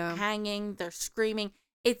him hanging, they're screaming.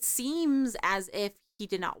 It seems as if he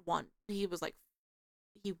did not want, he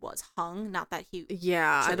was hung, not that he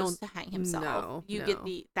chose to hang himself. No,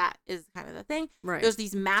 get that is kind of the thing. Right. There's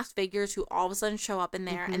these masked figures who all of a sudden show up in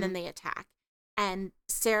there and then they attack. And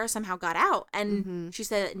Sarah somehow got out and she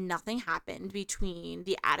said that nothing happened between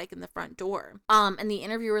the attic and the front door. And the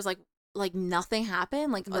interviewer's like nothing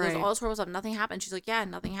happened. Like, there's all this horrible stuff. Nothing happened. She's like, yeah,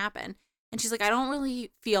 nothing happened. And she's like, I don't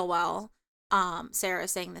really feel well. Sarah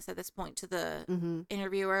is saying this at this point to the Mm-hmm.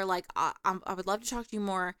 interviewer, like, I would love to talk to you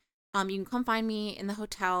more. You can come find me in the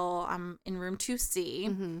hotel. I'm in room 2C.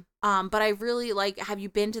 Mm-hmm. But I really, like, have you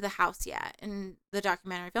been to the house yet? And the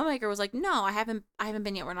documentary filmmaker was like, no, I haven't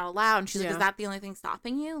been yet. We're not allowed. And she's like, Yeah. is that the only thing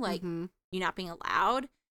stopping you? Like, Mm-hmm. you not being allowed?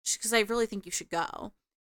 Because I really think you should go.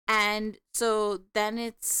 And so then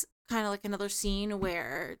it's kind of like another scene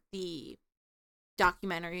where the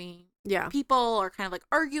documentary Yeah. people are kind of like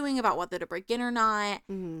arguing about whether to break in or not.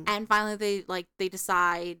 Mm-hmm. And finally they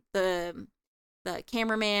decide, the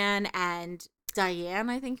cameraman and Diane,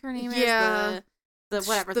 I think her name Yeah. is, the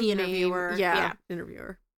whatever, the main- interviewer. Yeah.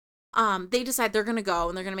 Interviewer. They decide they're gonna go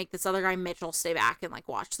and they're gonna make this other guy Mitchell stay back and like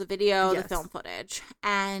watch the video, the Yes. film footage.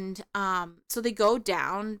 And so they go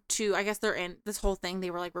down to, I guess they're in this whole thing, they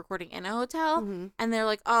were like recording in a hotel. Mm-hmm. And they're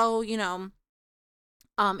like, oh, you know,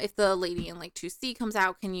 if the lady in like 2C comes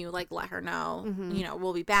out, can you like let her know, Mhm. you know,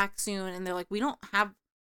 we'll be back soon. And they're like, we don't have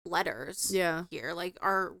letters Yeah. here. Like,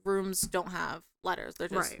 our rooms don't have letters. They're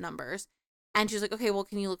just Right. numbers. And she's like, okay, well,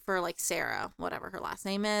 can you look for like Sarah, whatever her last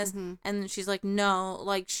name is? Mm-hmm. And she's like, no,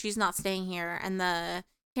 like, she's not staying here. And the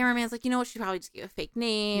cameraman's like, you know what? She probably just gave a fake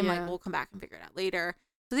name. Yeah. Like, we'll come back and figure it out later.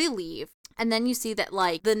 So they leave. And then you see that,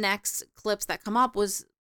 like, the next clips that come up was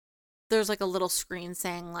there's like a little screen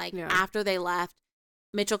saying, like, Yeah. after they left,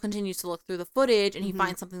 Mitchell continues to look through the footage and he Mhm.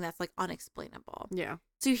 finds something that's like unexplainable. Yeah.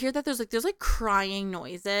 So you hear that there's like crying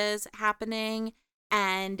noises happening,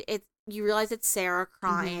 and you realize it's Sarah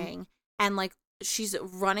crying, and like she's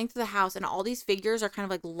running through the house, and all these figures are kind of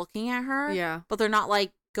like looking at her, Yeah. but they're not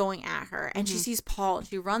like going at her. And she Mhm. sees Paul, and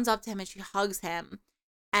she runs up to him and she hugs him.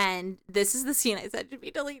 And this is the scene I said should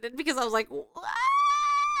be deleted because I was like, what?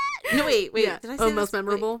 No, wait. Yeah. Did I say Oh, this? most Wait.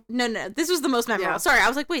 memorable? No. This was the most memorable. Yeah. Sorry, I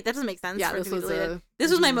was like, wait, that doesn't make sense. Yeah, for it this to be was deleted.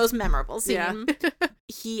 This was my most memorable scene. Yeah.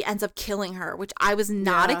 He ends up killing her, which I was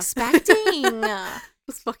not Yeah. expecting.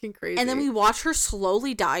 It's fucking crazy. And then we watch her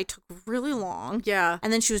slowly die. It took really long. Yeah.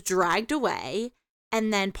 And then she was dragged away.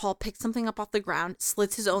 And then Paul picks something up off the ground,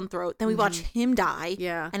 slits his own throat. Then we watch him die.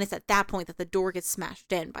 Yeah. And it's at that point that the door gets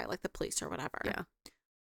smashed in by like the police or whatever. Yeah.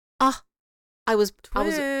 I was shook.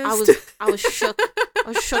 I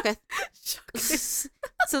was shook.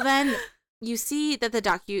 So then you see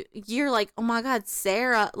that you're like, oh my God,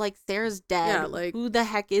 Sarah's dead. Yeah, like, who the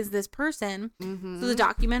heck is this person? Mm-hmm. So the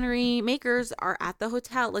documentary makers are at the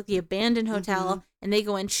hotel, like the abandoned hotel, Mhm. and they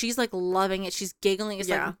go in. She's like loving it. She's giggling. It's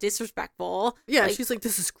Yeah. like disrespectful. Yeah, like, she's like,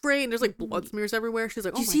 this is great. And there's like blood smears everywhere. She's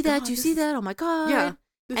like, oh do you my see that? God, Do you this see is- that? Oh my God. Yeah.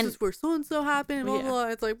 This And- is where so and so happened. Blah, Yeah. blah.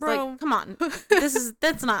 It's like, It's bro. like, come on.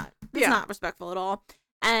 That's not respectful at all.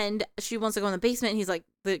 And she wants to go in the basement. And he's like,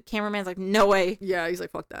 the cameraman's like, no way. Yeah, he's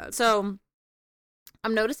like, fuck that. So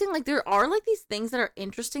I'm noticing like there are like these things that are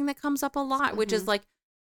interesting that comes up a lot, which is Mhm. like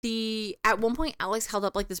at one point Alex held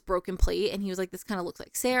up like this broken plate and he was like, this kind of looks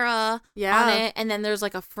like Sarah on Yeah. it. And then there's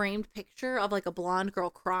like a framed picture of like a blonde girl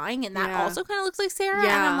crying, and that Yeah. also kind of looks like Sarah. And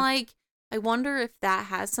Yeah. I'm like, I wonder if that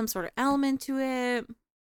has some sort of element to it.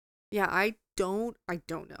 Yeah, I don't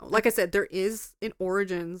know. Like I said, there is an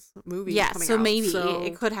Origins movie Yeah, coming so out, maybe so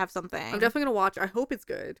it could have something. I'm definitely gonna watch. I hope it's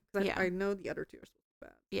good. 'Cause Yeah. I know the other two are supposed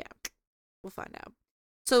to be bad. We'll find out.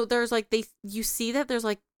 So there's like you see that there's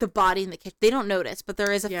like the body in the kitchen. They don't notice, but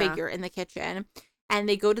there is a Yeah. figure in the kitchen, and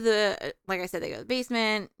they go to like I said, they go to the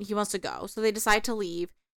basement. He wants to go, so they decide to leave.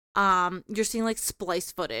 You're seeing like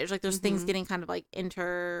splice footage, like there's things Mhm. getting kind of like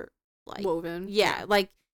Woven. yeah,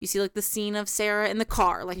 like you see like the scene of Sarah in the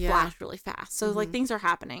car like Yeah. flash really fast. So like Mhm. things are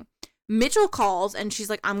happening. Mitchell calls and she's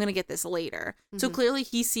like, I'm gonna get this later. So Mhm. clearly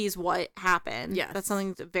he sees what happened. Yes. That's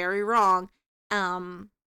something very wrong.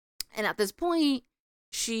 And at this point,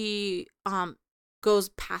 she goes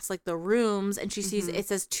past like the rooms and she sees Mhm. it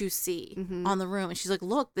says 2C Mhm. on the room, and she's like,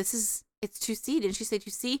 look, it's 2C. Didn't she say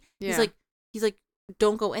 2C? Yeah. He's like,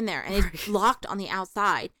 don't go in there. And it's Right. locked on the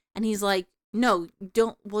outside. And he's like, no,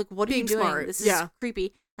 don't, like, what are you Being doing? smart. This is Yeah.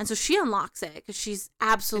 creepy. And so she unlocks it because she's An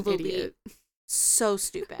absolutely idiot. so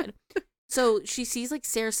stupid. So she sees like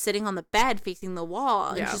Sarah sitting on the bed facing the wall,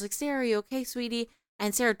 and Yeah. she's like, Sarah, are you okay, sweetie?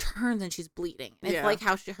 And Sarah turns and she's bleeding. And it's Yeah. like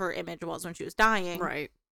how her image was when she was dying. Right.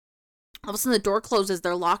 All of a sudden the door closes,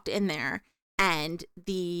 they're locked in there, and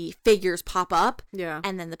the figures pop up, Yeah.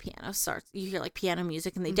 and then the piano starts. You hear like piano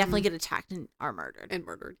music, and they definitely get attacked and are murdered. And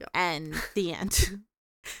murdered. Yeah. And the end.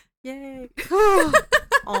 Yay.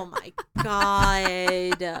 Oh my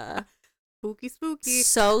God. Spooky.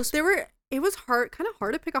 So It was kind of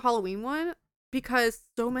hard to pick a Halloween one because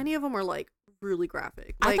so many of them are like really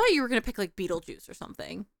graphic. I Like, thought you were going to pick like Beetlejuice or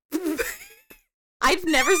something. I've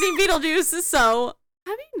never seen Beetlejuice, so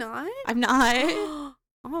have you not? I'm not.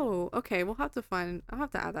 Oh Oh, okay. I'll have to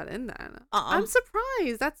add that in then. I'm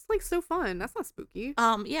surprised. That's like so fun. That's not spooky.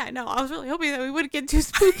 Yeah, no, I was really hoping that we wouldn't get too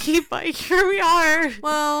spooky, but here we are.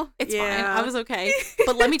 Well, it's fine. I was okay.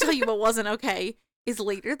 But let me tell you what wasn't okay is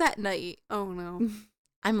later that night. Oh no.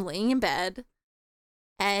 I'm laying in bed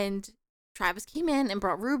and Travis came in and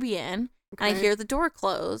brought Ruby in, Okay. and I hear the door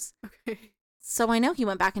close. Okay. So I know he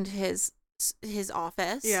went back into his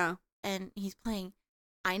office. Yeah. And he's playing.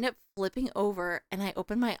 I end up flipping over and I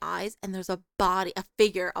open my eyes and there's a body, a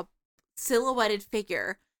figure, a silhouetted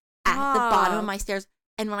figure at the bottom of my stairs.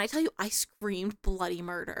 And when I tell you, I screamed bloody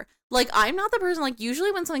murder. Like, I'm not the person, like,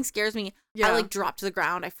 usually when something scares me, I, like, drop to the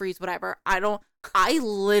ground, I freeze, whatever. I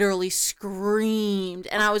literally screamed.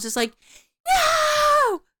 And I was just like,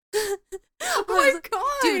 no! Oh my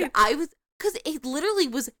God. Dude, because it literally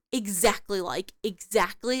was exactly like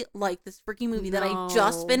this freaking movie that I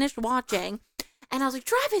just finished watching. And I was like,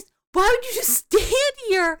 Travis, why would you just stand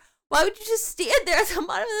here? Why would you just stand there at the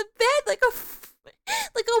bottom of the bed like a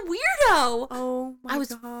weirdo? Oh my God. I was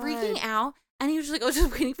freaking out. And he was just like, I was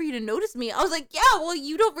just waiting for you to notice me. I was like, yeah, well,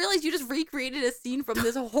 you don't realize you just recreated a scene from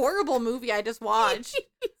this horrible movie I just watched.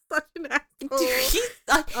 He's such an asshole.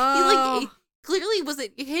 Dude, he clearly was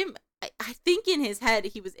it him. I think in his head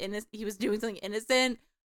he was doing something innocent.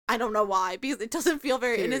 I don't know why, because it doesn't feel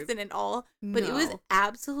very innocent at all. But it was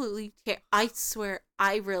absolutely I swear,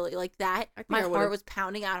 I really like that. My heart was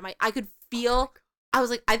pounding out of I could feel. I was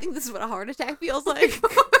like, I think this is what a heart attack feels like.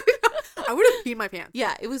 I would have peed my pants.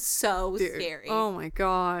 Yeah, it was so scary. Oh my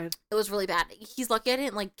God. It was really bad. He's lucky I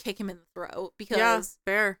didn't like kick him in the throat because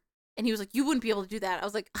fair. And he was like, you wouldn't be able to do that. I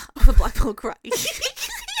was like, I'm a black pill cry.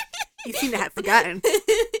 You seem to have forgotten.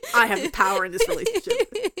 I have the power in this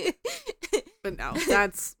relationship. But no,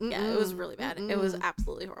 that's... Yeah, it was really bad. It was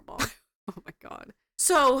absolutely horrible. Oh my God.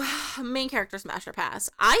 So, main character smash or pass.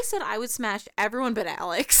 I said I would smash everyone but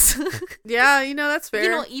Alex. Yeah, that's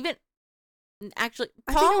fair. Even... Actually,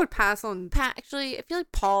 Paul... I think I would pass on... Actually, I feel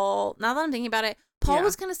like Paul... Now that I'm thinking about it, Paul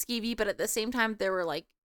was kind of skeevy, but at the same time, they were like...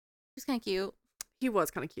 He was kind of cute. He was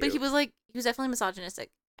kind of cute. But he was definitely misogynistic.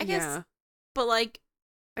 I guess. Yeah. But like...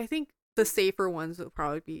 I think the safer ones would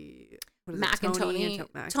probably be Mac and Tony.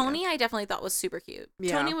 Tony, I definitely thought was super cute.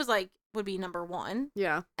 Yeah. Tony would be number one.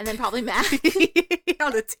 Yeah. And then probably Mac. On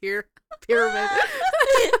the tier pyramid.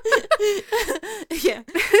 Yeah.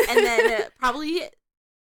 And then probably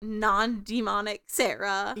non-demonic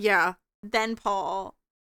Sarah. Yeah. Then Paul.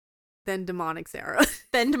 Then demonic Sarah.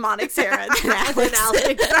 Then demonic Sarah. Then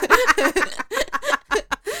Alex.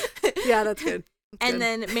 Yeah, that's good. And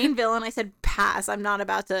then main villain, I said pass. I'm not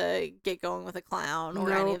about to get going with a clown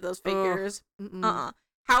or any of those figures.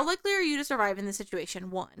 How likely are you to survive in this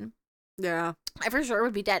situation? 1. Yeah. I for sure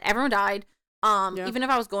would be dead. Everyone died. Even if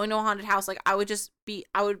I was going to a haunted house, like I would be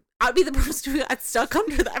the person who got stuck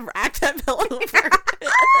under that rack that fell over.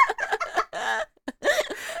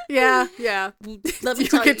 Yeah. Let me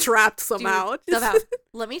get trapped somehow.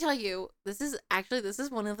 Let me tell you, this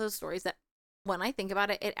is one of those stories that when I think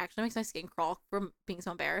about it, it actually makes my skin crawl from being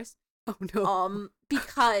so embarrassed. Oh no.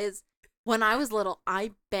 Because when I was little,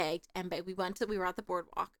 I begged and begged. We were at the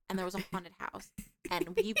boardwalk and there was a haunted house and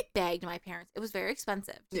we begged my parents. It was very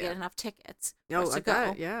expensive to get enough tickets for us to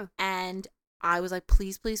go. Yeah. And I was like,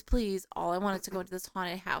 please, please, please. All I wanted to go into this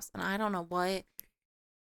haunted house. And I don't know what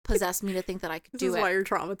possessed me to think that I could do it. This is why you're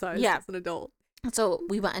traumatized as an adult. So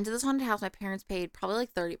we went into this haunted house. My parents paid probably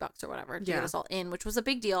like $30 or whatever to get us all in, which was a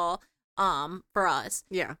big deal for us.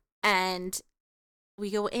 Yeah. And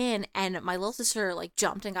we go in and my little sister like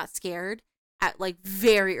jumped and got scared at like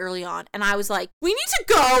very early on. And I was like, we need to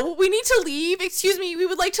go. We need to leave. Excuse me. We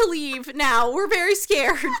would like to leave now. We're very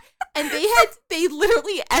scared. And they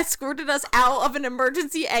literally escorted us out of an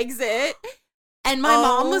emergency exit. And my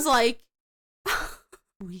mom was like,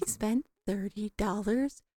 we spent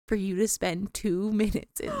 $30 for you to spend 2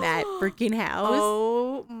 minutes in that freaking house.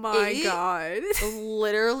 Oh my God.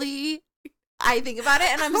 Literally, I think about it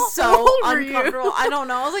and I'm so uncomfortable. I don't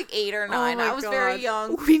know. I was like 8 or 9. I was very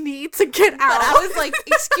young. We need to get out. But I was like,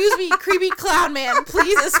 excuse me, creepy clown man,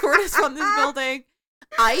 please escort us from this building.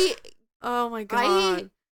 Oh my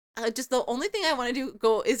God. Just the only thing I want to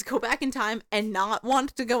do is go back in time and not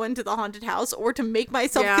want to go into the haunted house or to make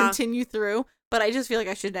myself continue through. But I just feel like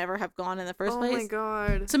I should never have gone in the first place. Oh my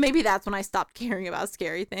God. So maybe that's when I stopped caring about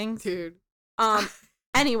scary things. Dude.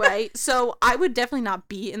 Anyway, so I would definitely not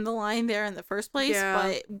be in the line there in the first place. Yeah.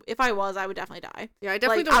 But if I was, I would definitely die. Yeah, I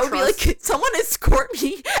definitely don't trust. I would be like, someone escort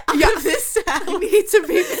me out of this house. I need to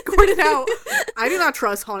be escorted out. I do not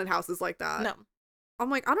trust haunted houses like that. No. I'm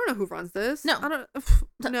like, I don't know who runs this. No. I don't.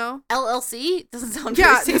 No. LLC doesn't sound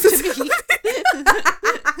very safe to me.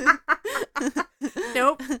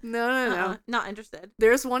 Nope. No. Not interested.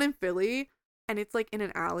 There's one in Philly, and it's like in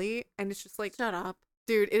an alley, and it's just like, Shut up.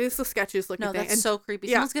 dude, it is the sketchiest looking No, thing. that's And so creepy.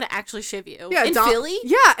 yeah. Someone's gonna actually shiv you. yeah, In Dom, Philly?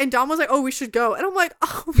 Yeah, and Dom was like, "Oh, we should go," and I'm like,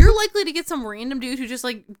 "Oh, You're likely to get some random dude who just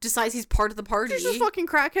like decides he's part of the party. there's just fucking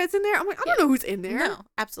crackheads in there." I'm like, I don't know who's in there. No,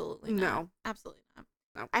 absolutely not. No. Absolutely not.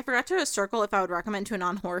 No. I forgot to circle if I would recommend to a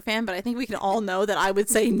non-horror fan, but I think we can all know that I would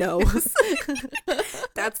say no.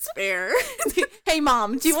 That's fair. Hey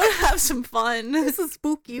mom, do you want to have some fun? This is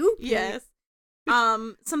spooky. Yes.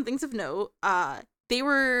 Some things of note.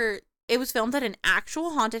 It was filmed at an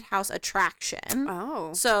actual haunted house attraction.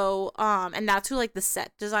 Oh. So, and that's who like the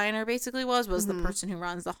set designer basically was the Mhm. person who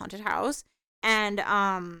runs the haunted house. And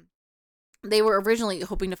they were originally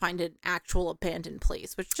hoping to find an actual abandoned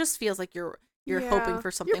place, which just feels like you're Yeah, hoping for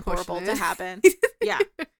you're something pushing horrible it. to happen. Yeah.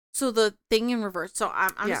 So the thing in reverse. So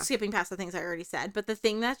I'm Yeah. just skipping past the things I already said, but the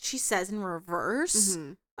thing that she says in reverse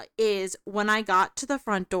Mhm. is, when I got to the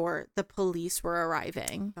front door, the police were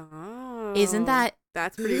arriving. Oh. Isn't that?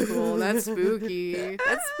 That's pretty cool. That's spooky.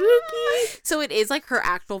 That's spooky. So it is like her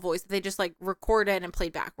actual voice that they just like recorded and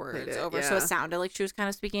played backwards Played it, over, so yeah. it sounded like she was kind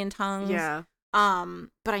of speaking in tongues. Yeah.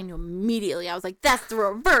 But I knew immediately. I was like, "That's the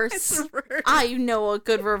reverse." It's reversed. I know a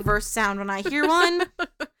good reverse sound when I hear one.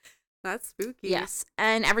 That's spooky. Yes,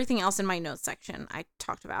 and everything else in my notes section I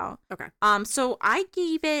talked about. Okay. So I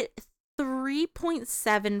gave it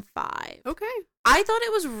 3.75. Okay. I thought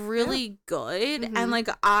it was really good, Mhm. and like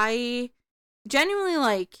I genuinely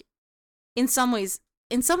like in some ways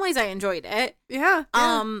I enjoyed it. Yeah.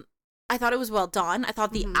 I thought it was well done. I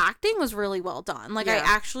thought the Mhm. acting was really well done. Like I Yeah.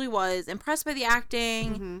 actually was impressed by the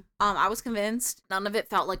acting. Mhm. I was convinced. None of it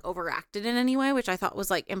felt like overacted in any way, which I thought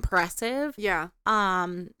was like impressive. Yeah.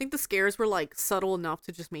 Um I think the scares were like subtle enough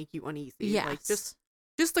to just make you uneasy. yes. Like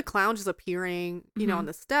just the clown just appearing, you know, Mhm. on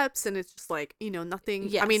the steps, and it's just like, you know, nothing.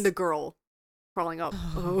 I mean, Yes. the girl crawling up.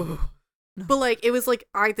 Oh. No. But like, it was like,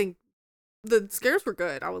 I think the scares were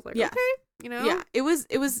good. I was like, Yes. okay, you know. Yeah, it was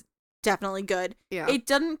definitely good. Yeah. It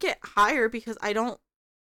doesn't get higher because I don't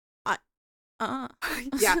Yeah.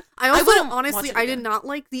 I also wouldn't watch honestly, it I did again. not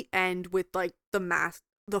like the end with like the mask,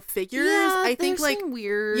 the figures. Yeah, I think there's like, some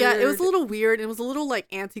weird. yeah, it was a little weird. It was a little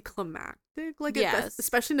like anticlimactic. Like, Yes.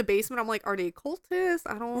 especially in the basement. I'm like, are they cultists?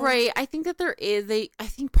 I don't. Right. I think that I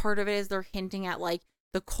think part of it is they're hinting at like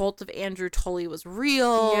the cult of Andrew Tully was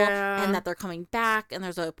real, Yeah. and that they're coming back, and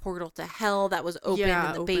there's a portal to hell that was opened Yeah,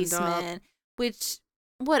 in the opened up. basement, which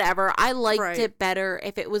whatever. I liked Right. it better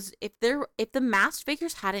if the masked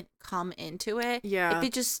figures hadn't come into it. Yeah. If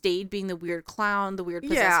it just stayed being the weird clown, the weird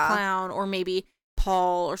possessed Yeah. clown, or maybe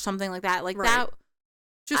Paul or something like that. Like Right. that.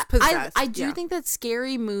 Just possessed. I do yeah. think that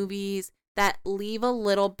scary movies that leave a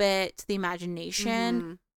little bit to the imagination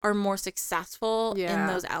Mhm. are more successful in Yeah.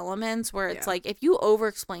 those elements, where it's Yeah. like, if you over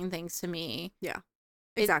explain things to me,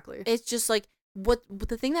 Exactly. it's just like what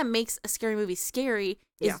the thing that makes a scary movie scary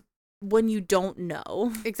is Yeah. when you don't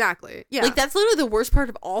know. Exactly. Yeah. Like that's literally the worst part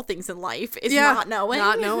of all things in life is Yeah, not knowing.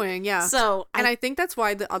 Not knowing. Yeah. So And I think that's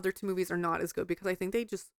why the other two movies are not as good, because I think they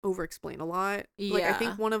just over explain a lot. Like, I Yeah.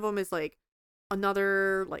 think one of them is like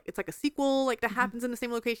another, like, it's like a sequel, like, that Mhm. happens in the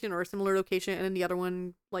same location or a similar location. And then the other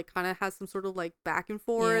one, like, kind of has some sort of like back and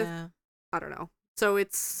forth. yeah. I don't know. So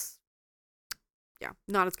it's, yeah,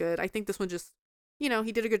 not as good. I think this one just, you know,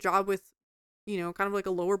 he did a good job with, you know, kind of like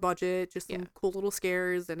a lower budget, just some Yeah. cool little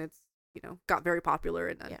scares. And it's, you know, got very popular.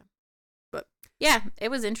 And then, Yeah. but Yeah, it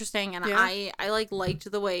was interesting, and Yeah. I liked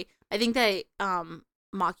the way, I think that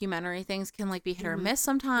mockumentary things can like be hit or Mhm. miss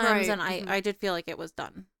sometimes, Right, and mhm. I did feel like it was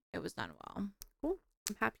done well. cool.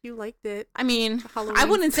 I'm happy you liked it. I mean, I Halloween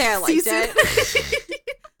wouldn't say I liked season. it.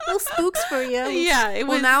 Little spooks for you. Yeah, it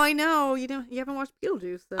Well, was. now I know you haven't watched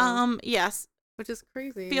Beetlejuice, though, Yes. which is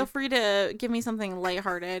crazy. Feel free to give me something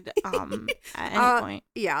lighthearted. At any point.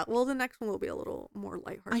 Yeah. Well, the next one will be a little more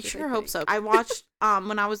lighthearted. I sure hope so. I watched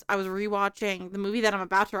when I was rewatching the movie that I'm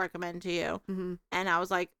about to recommend to you, Mm-hmm. and I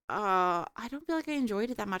was like, I don't feel like I enjoyed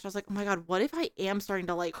it that much. I was like, oh my god, what if I am starting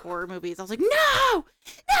to like horror movies? I was like, no,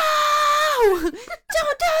 don't do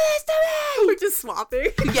this to me. We're just swapping.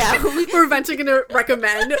 Yeah, We're eventually gonna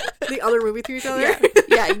recommend the other movie to each other.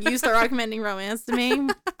 yeah. You start recommending romance to me.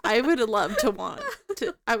 I would love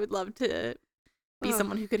to. I would love to be Oh.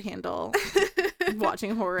 someone who could handle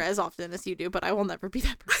watching horror as often as you do, but I will never be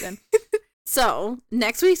that person. So,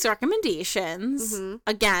 next week's recommendations. Mhm.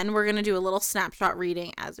 Again, we're going to do a little snapshot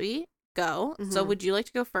reading as we go. So, Mhm. would you like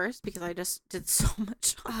to go first? Because I just did so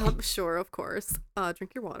much talking. Sure, of course.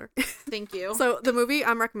 Drink your water. Thank you. So the movie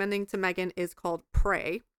I'm recommending to Megan is called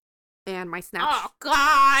Prey, and my snapshot. Oh,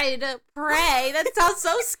 God. Pray. That sounds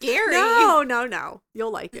so scary. No.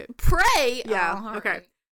 You'll like it. Pray. Yeah, Oh, all okay. right.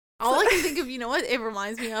 All I can think of, you know what it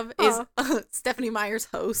reminds me of, is Stephanie Meyer's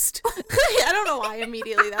Host. I don't know why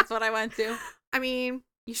immediately that's what I went to. I mean,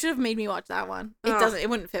 you should have made me watch that one. It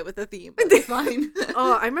wouldn't fit with the theme, but it's fine.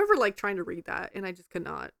 I remember like trying to read that and I just could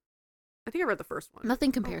not. I think I read the first one.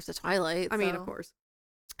 Nothing compares to Twilight. I mean, of course.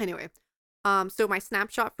 Anyway, so my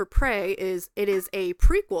snapshot for Prey is a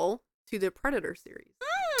prequel to the Predator series.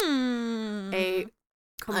 I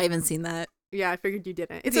haven't seen that. Yeah, I figured you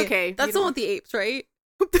didn't. It's okay. That's the one with the apes, right?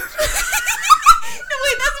 No, wait,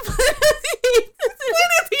 that's Planet of the Apes.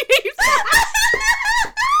 Planet of the Apes.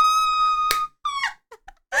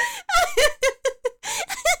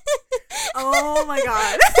 Oh my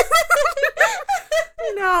god.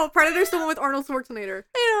 No, Predator's the one with Arnold Schwarzenegger.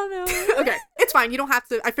 I don't know. Okay, it's fine. You don't have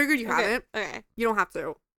to. I figured you haven't. Okay. You don't have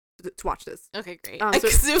to watch this. Okay, great. I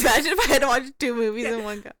could imagine if I had to watch 2 movies in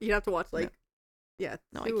one go. You'd have to watch no,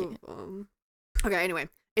 I can't. Okay, anyway,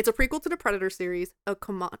 it's a prequel to the Predator series. A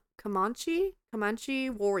Comanche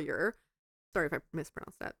warrior, sorry if I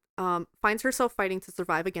mispronounced that, finds herself fighting to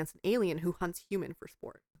survive against an alien who hunts human for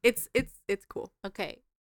sport. It's cool. Okay.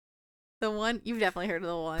 The one, you've definitely heard of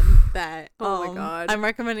the one that oh my god, I'm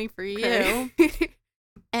recommending for you. Okay.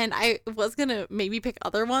 And I was gonna maybe pick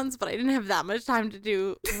other ones, but I didn't have that much time to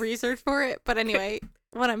do research for it. But anyway,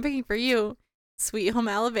 what I'm picking for you, Sweet Home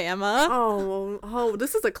Alabama. Oh,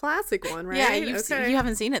 this is a classic one, right? Yeah, you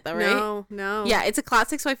haven't seen it though, right? No. Yeah, it's a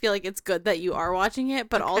classic, so I feel like it's good that you are watching it,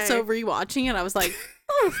 but also rewatching it, I was like,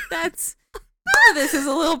 this is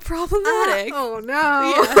a little problematic. Oh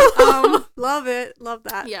no. Yeah. Love it. Love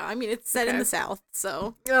that. Yeah, I mean it's set in the South,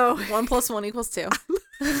 so 1 + 1 = 2.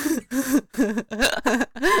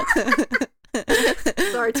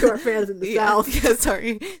 Sorry to our fans in the South. Yeah,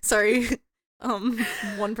 sorry.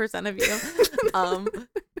 1% of you.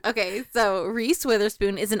 Okay, so Reese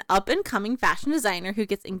Witherspoon is an up-and-coming fashion designer who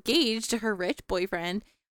gets engaged to her rich boyfriend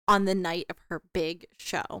on the night of her big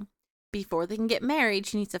show. Before they can get married,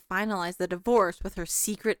 she needs to finalize the divorce with her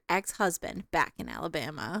secret ex-husband back in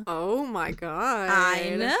Alabama. Oh my god. I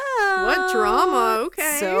know. What drama.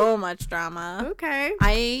 Okay. So much drama. Okay.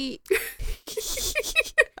 I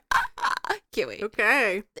can't wait.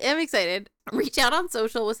 Okay. I'm excited. Reach out on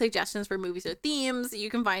social with suggestions for movies or themes. You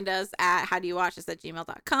can find us at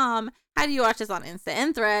howdoyouwatchthis@gmail.com. How do you watch us on Insta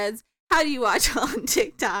and Threads? How do you watch on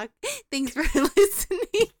TikTok? Thanks for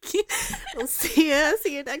listening. We'll see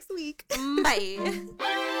you next week. Bye.